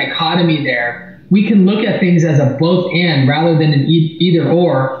be a dichotomy there. We can look at things as a both and rather than an either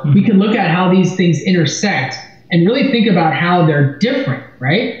or. We can look at how these things intersect and really think about how they're different,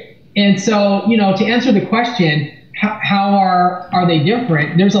 right? And so, to answer the question, how are they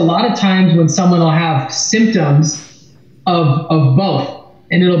different? There's a lot of times when someone will have symptoms of both,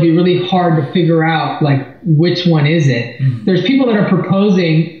 and it'll be really hard to figure out like which one is it. There's people that are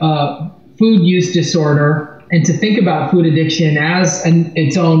proposing food use disorder and to think about food addiction as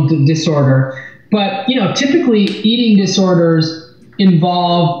its own disorder. But, typically eating disorders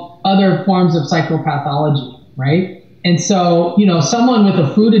involve other forms of psychopathology, right? And so, someone with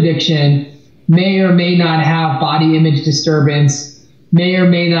a food addiction may or may not have body image disturbance, may or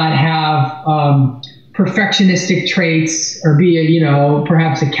may not have perfectionistic traits, or be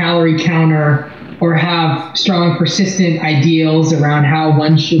perhaps a calorie counter, or have strong persistent ideals around how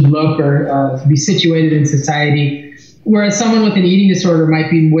one should look or be situated in society. Whereas someone with an eating disorder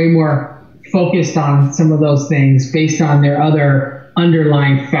might be way more focused on some of those things based on their other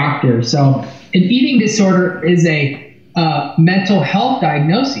underlying factors. So an eating disorder is a mental health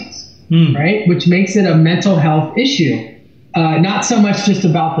diagnosis, right? Which makes it a mental health issue, not so much just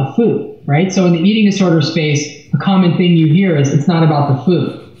about the food, right? So in the eating disorder space, a common thing you hear is it's not about the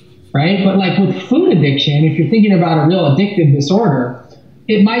food, right? But like with food addiction, if you're thinking about a real addictive disorder,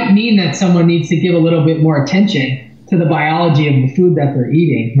 it might mean that someone needs to give a little bit more attention to the biology of the food that they're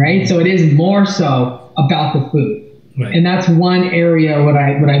eating, right? So it is more so about the food. Right. And that's one area what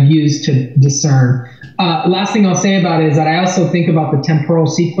I've used to discern. Last thing I'll say about it is that I also think about the temporal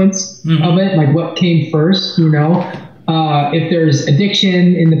sequence of it, like what came first, if there's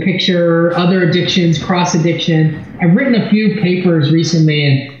addiction in the picture, other addictions, cross addiction. I've written a few papers recently,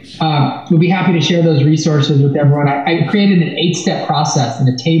 and we'll be happy to share those resources with everyone. I created an 8-step process and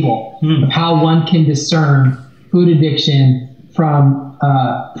a table of how one can discern food addiction from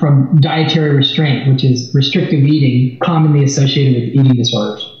dietary restraint, which is restrictive eating, commonly associated with eating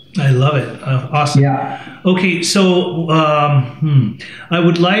disorders. I love it. Awesome. Yeah. Okay, so I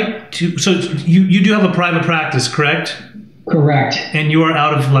would like to. So you do have a private practice, correct? Correct. And you are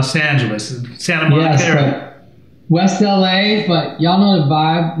out of Los Angeles, Santa Monica. Yes, West LA, but y'all know the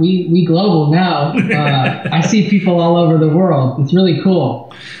vibe. We global now. I see people all over the world. It's really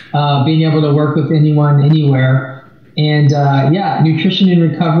cool being able to work with anyone, anywhere. And Nutrition in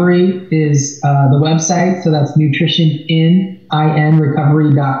Recovery is the website. So that's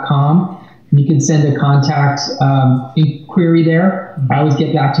nutritioninrecovery.com. You can send a contact inquiry there. I always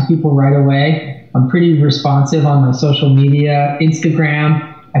get back to people right away. I'm pretty responsive on my social media, Instagram.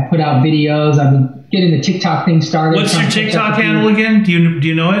 I put out videos. I've been getting the TikTok thing started. What's your TikTok handle again? Do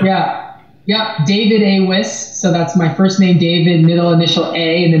you know it? Yeah, David A. Wiss. So that's my first name, David, middle initial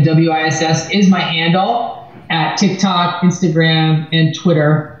A, and then WISS is my handle at TikTok, Instagram, and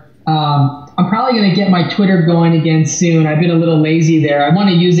Twitter. I'm probably going to get my Twitter going again soon. I've been a little lazy there. I want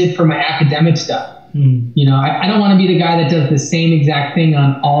to use it for my academic stuff. I don't want to be the guy that does the same exact thing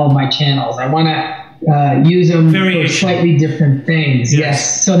on all of my channels. I want to use them for slightly different things.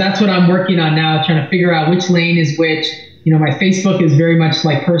 Yes. So that's what I'm working on now, trying to figure out which lane is which. My Facebook is very much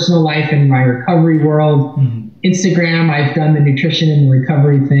like personal life and my recovery world. Instagram, I've done the nutrition and the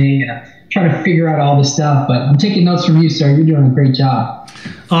recovery thing, and I'm trying to figure out all this stuff. But I'm taking notes from you, sir. You're doing a great job.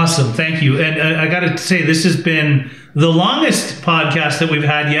 Awesome. Thank you. And I got to say, this has been the longest podcast that we've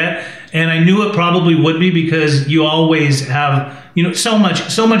had yet. And I knew it probably would be because you always have, so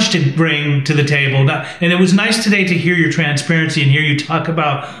much to bring to the table. And it was nice today to hear your transparency and hear you talk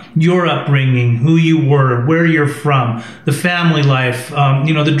about your upbringing, who you were, where you're from, the family life,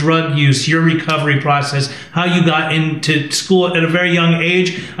 the drug use, your recovery process, how you got into school at a very young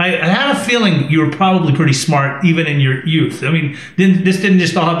age. I had a feeling you were probably pretty smart even in your youth. I mean, this didn't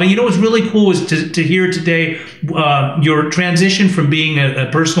just all happen. What's really cool is to hear today your transition from being a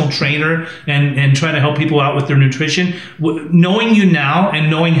personal trainer trainer and trying to help people out with their nutrition. Knowing you now and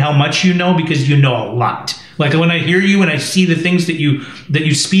knowing how much you know, because you know a lot. Like when I hear you and I see the things that you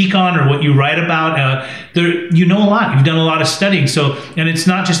speak on or what you write about, you know a lot. You've done a lot of studying. So, and it's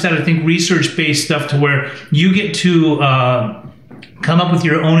not just that, I think, research-based stuff to where you get to come up with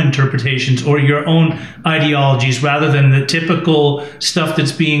your own interpretations or your own ideologies rather than the typical stuff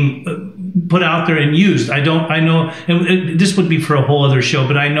that's being put out there and used. I know, and this would be for a whole other show,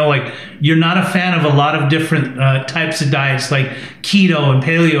 but I know like you're not a fan of a lot of different types of diets like keto and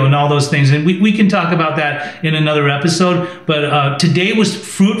paleo and all those things. And we can talk about that in another episode. But today was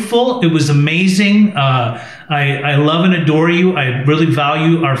fruitful. It was amazing. I love and adore you. I really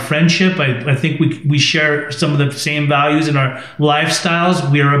value our friendship. I think we share some of the same values in our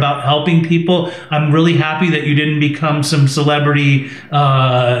lifestyles. We are about helping people. I'm really happy that you didn't become some celebrity,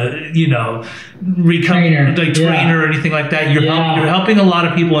 trainer or anything like that. You're helping a lot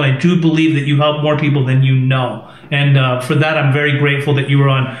of people, and I do believe that you help more people than you know. And for that, I'm very grateful that you were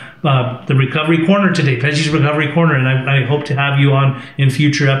on the Recovery Corner today, Peggy's Recovery Corner, and I hope to have you on in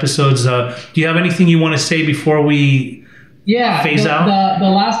future episodes. Do you have anything you want to say before we phase out? The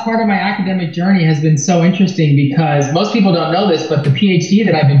last part of my academic journey has been so interesting because most people don't know this, but the PhD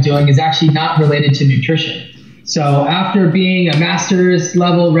that I've been doing is actually not related to nutrition. So after being a master's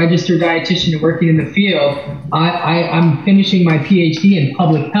level registered dietitian and working in the field, I'm finishing my PhD in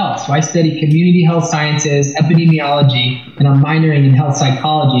public health. So I study community health sciences, epidemiology, and I'm minoring in health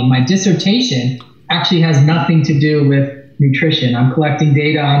psychology. My dissertation actually has nothing to do with nutrition. I'm collecting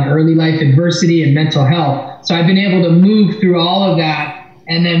data on early life adversity and mental health. So I've been able to move through all of that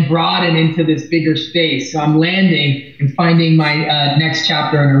and then broaden into this bigger space. So I'm landing and finding my next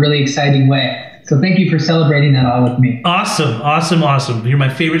chapter in a really exciting way. So thank you for celebrating that all with me. Awesome. You're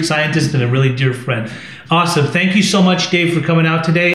my favorite scientist and a really dear friend. Awesome. Thank you so much, Dave, for coming out today.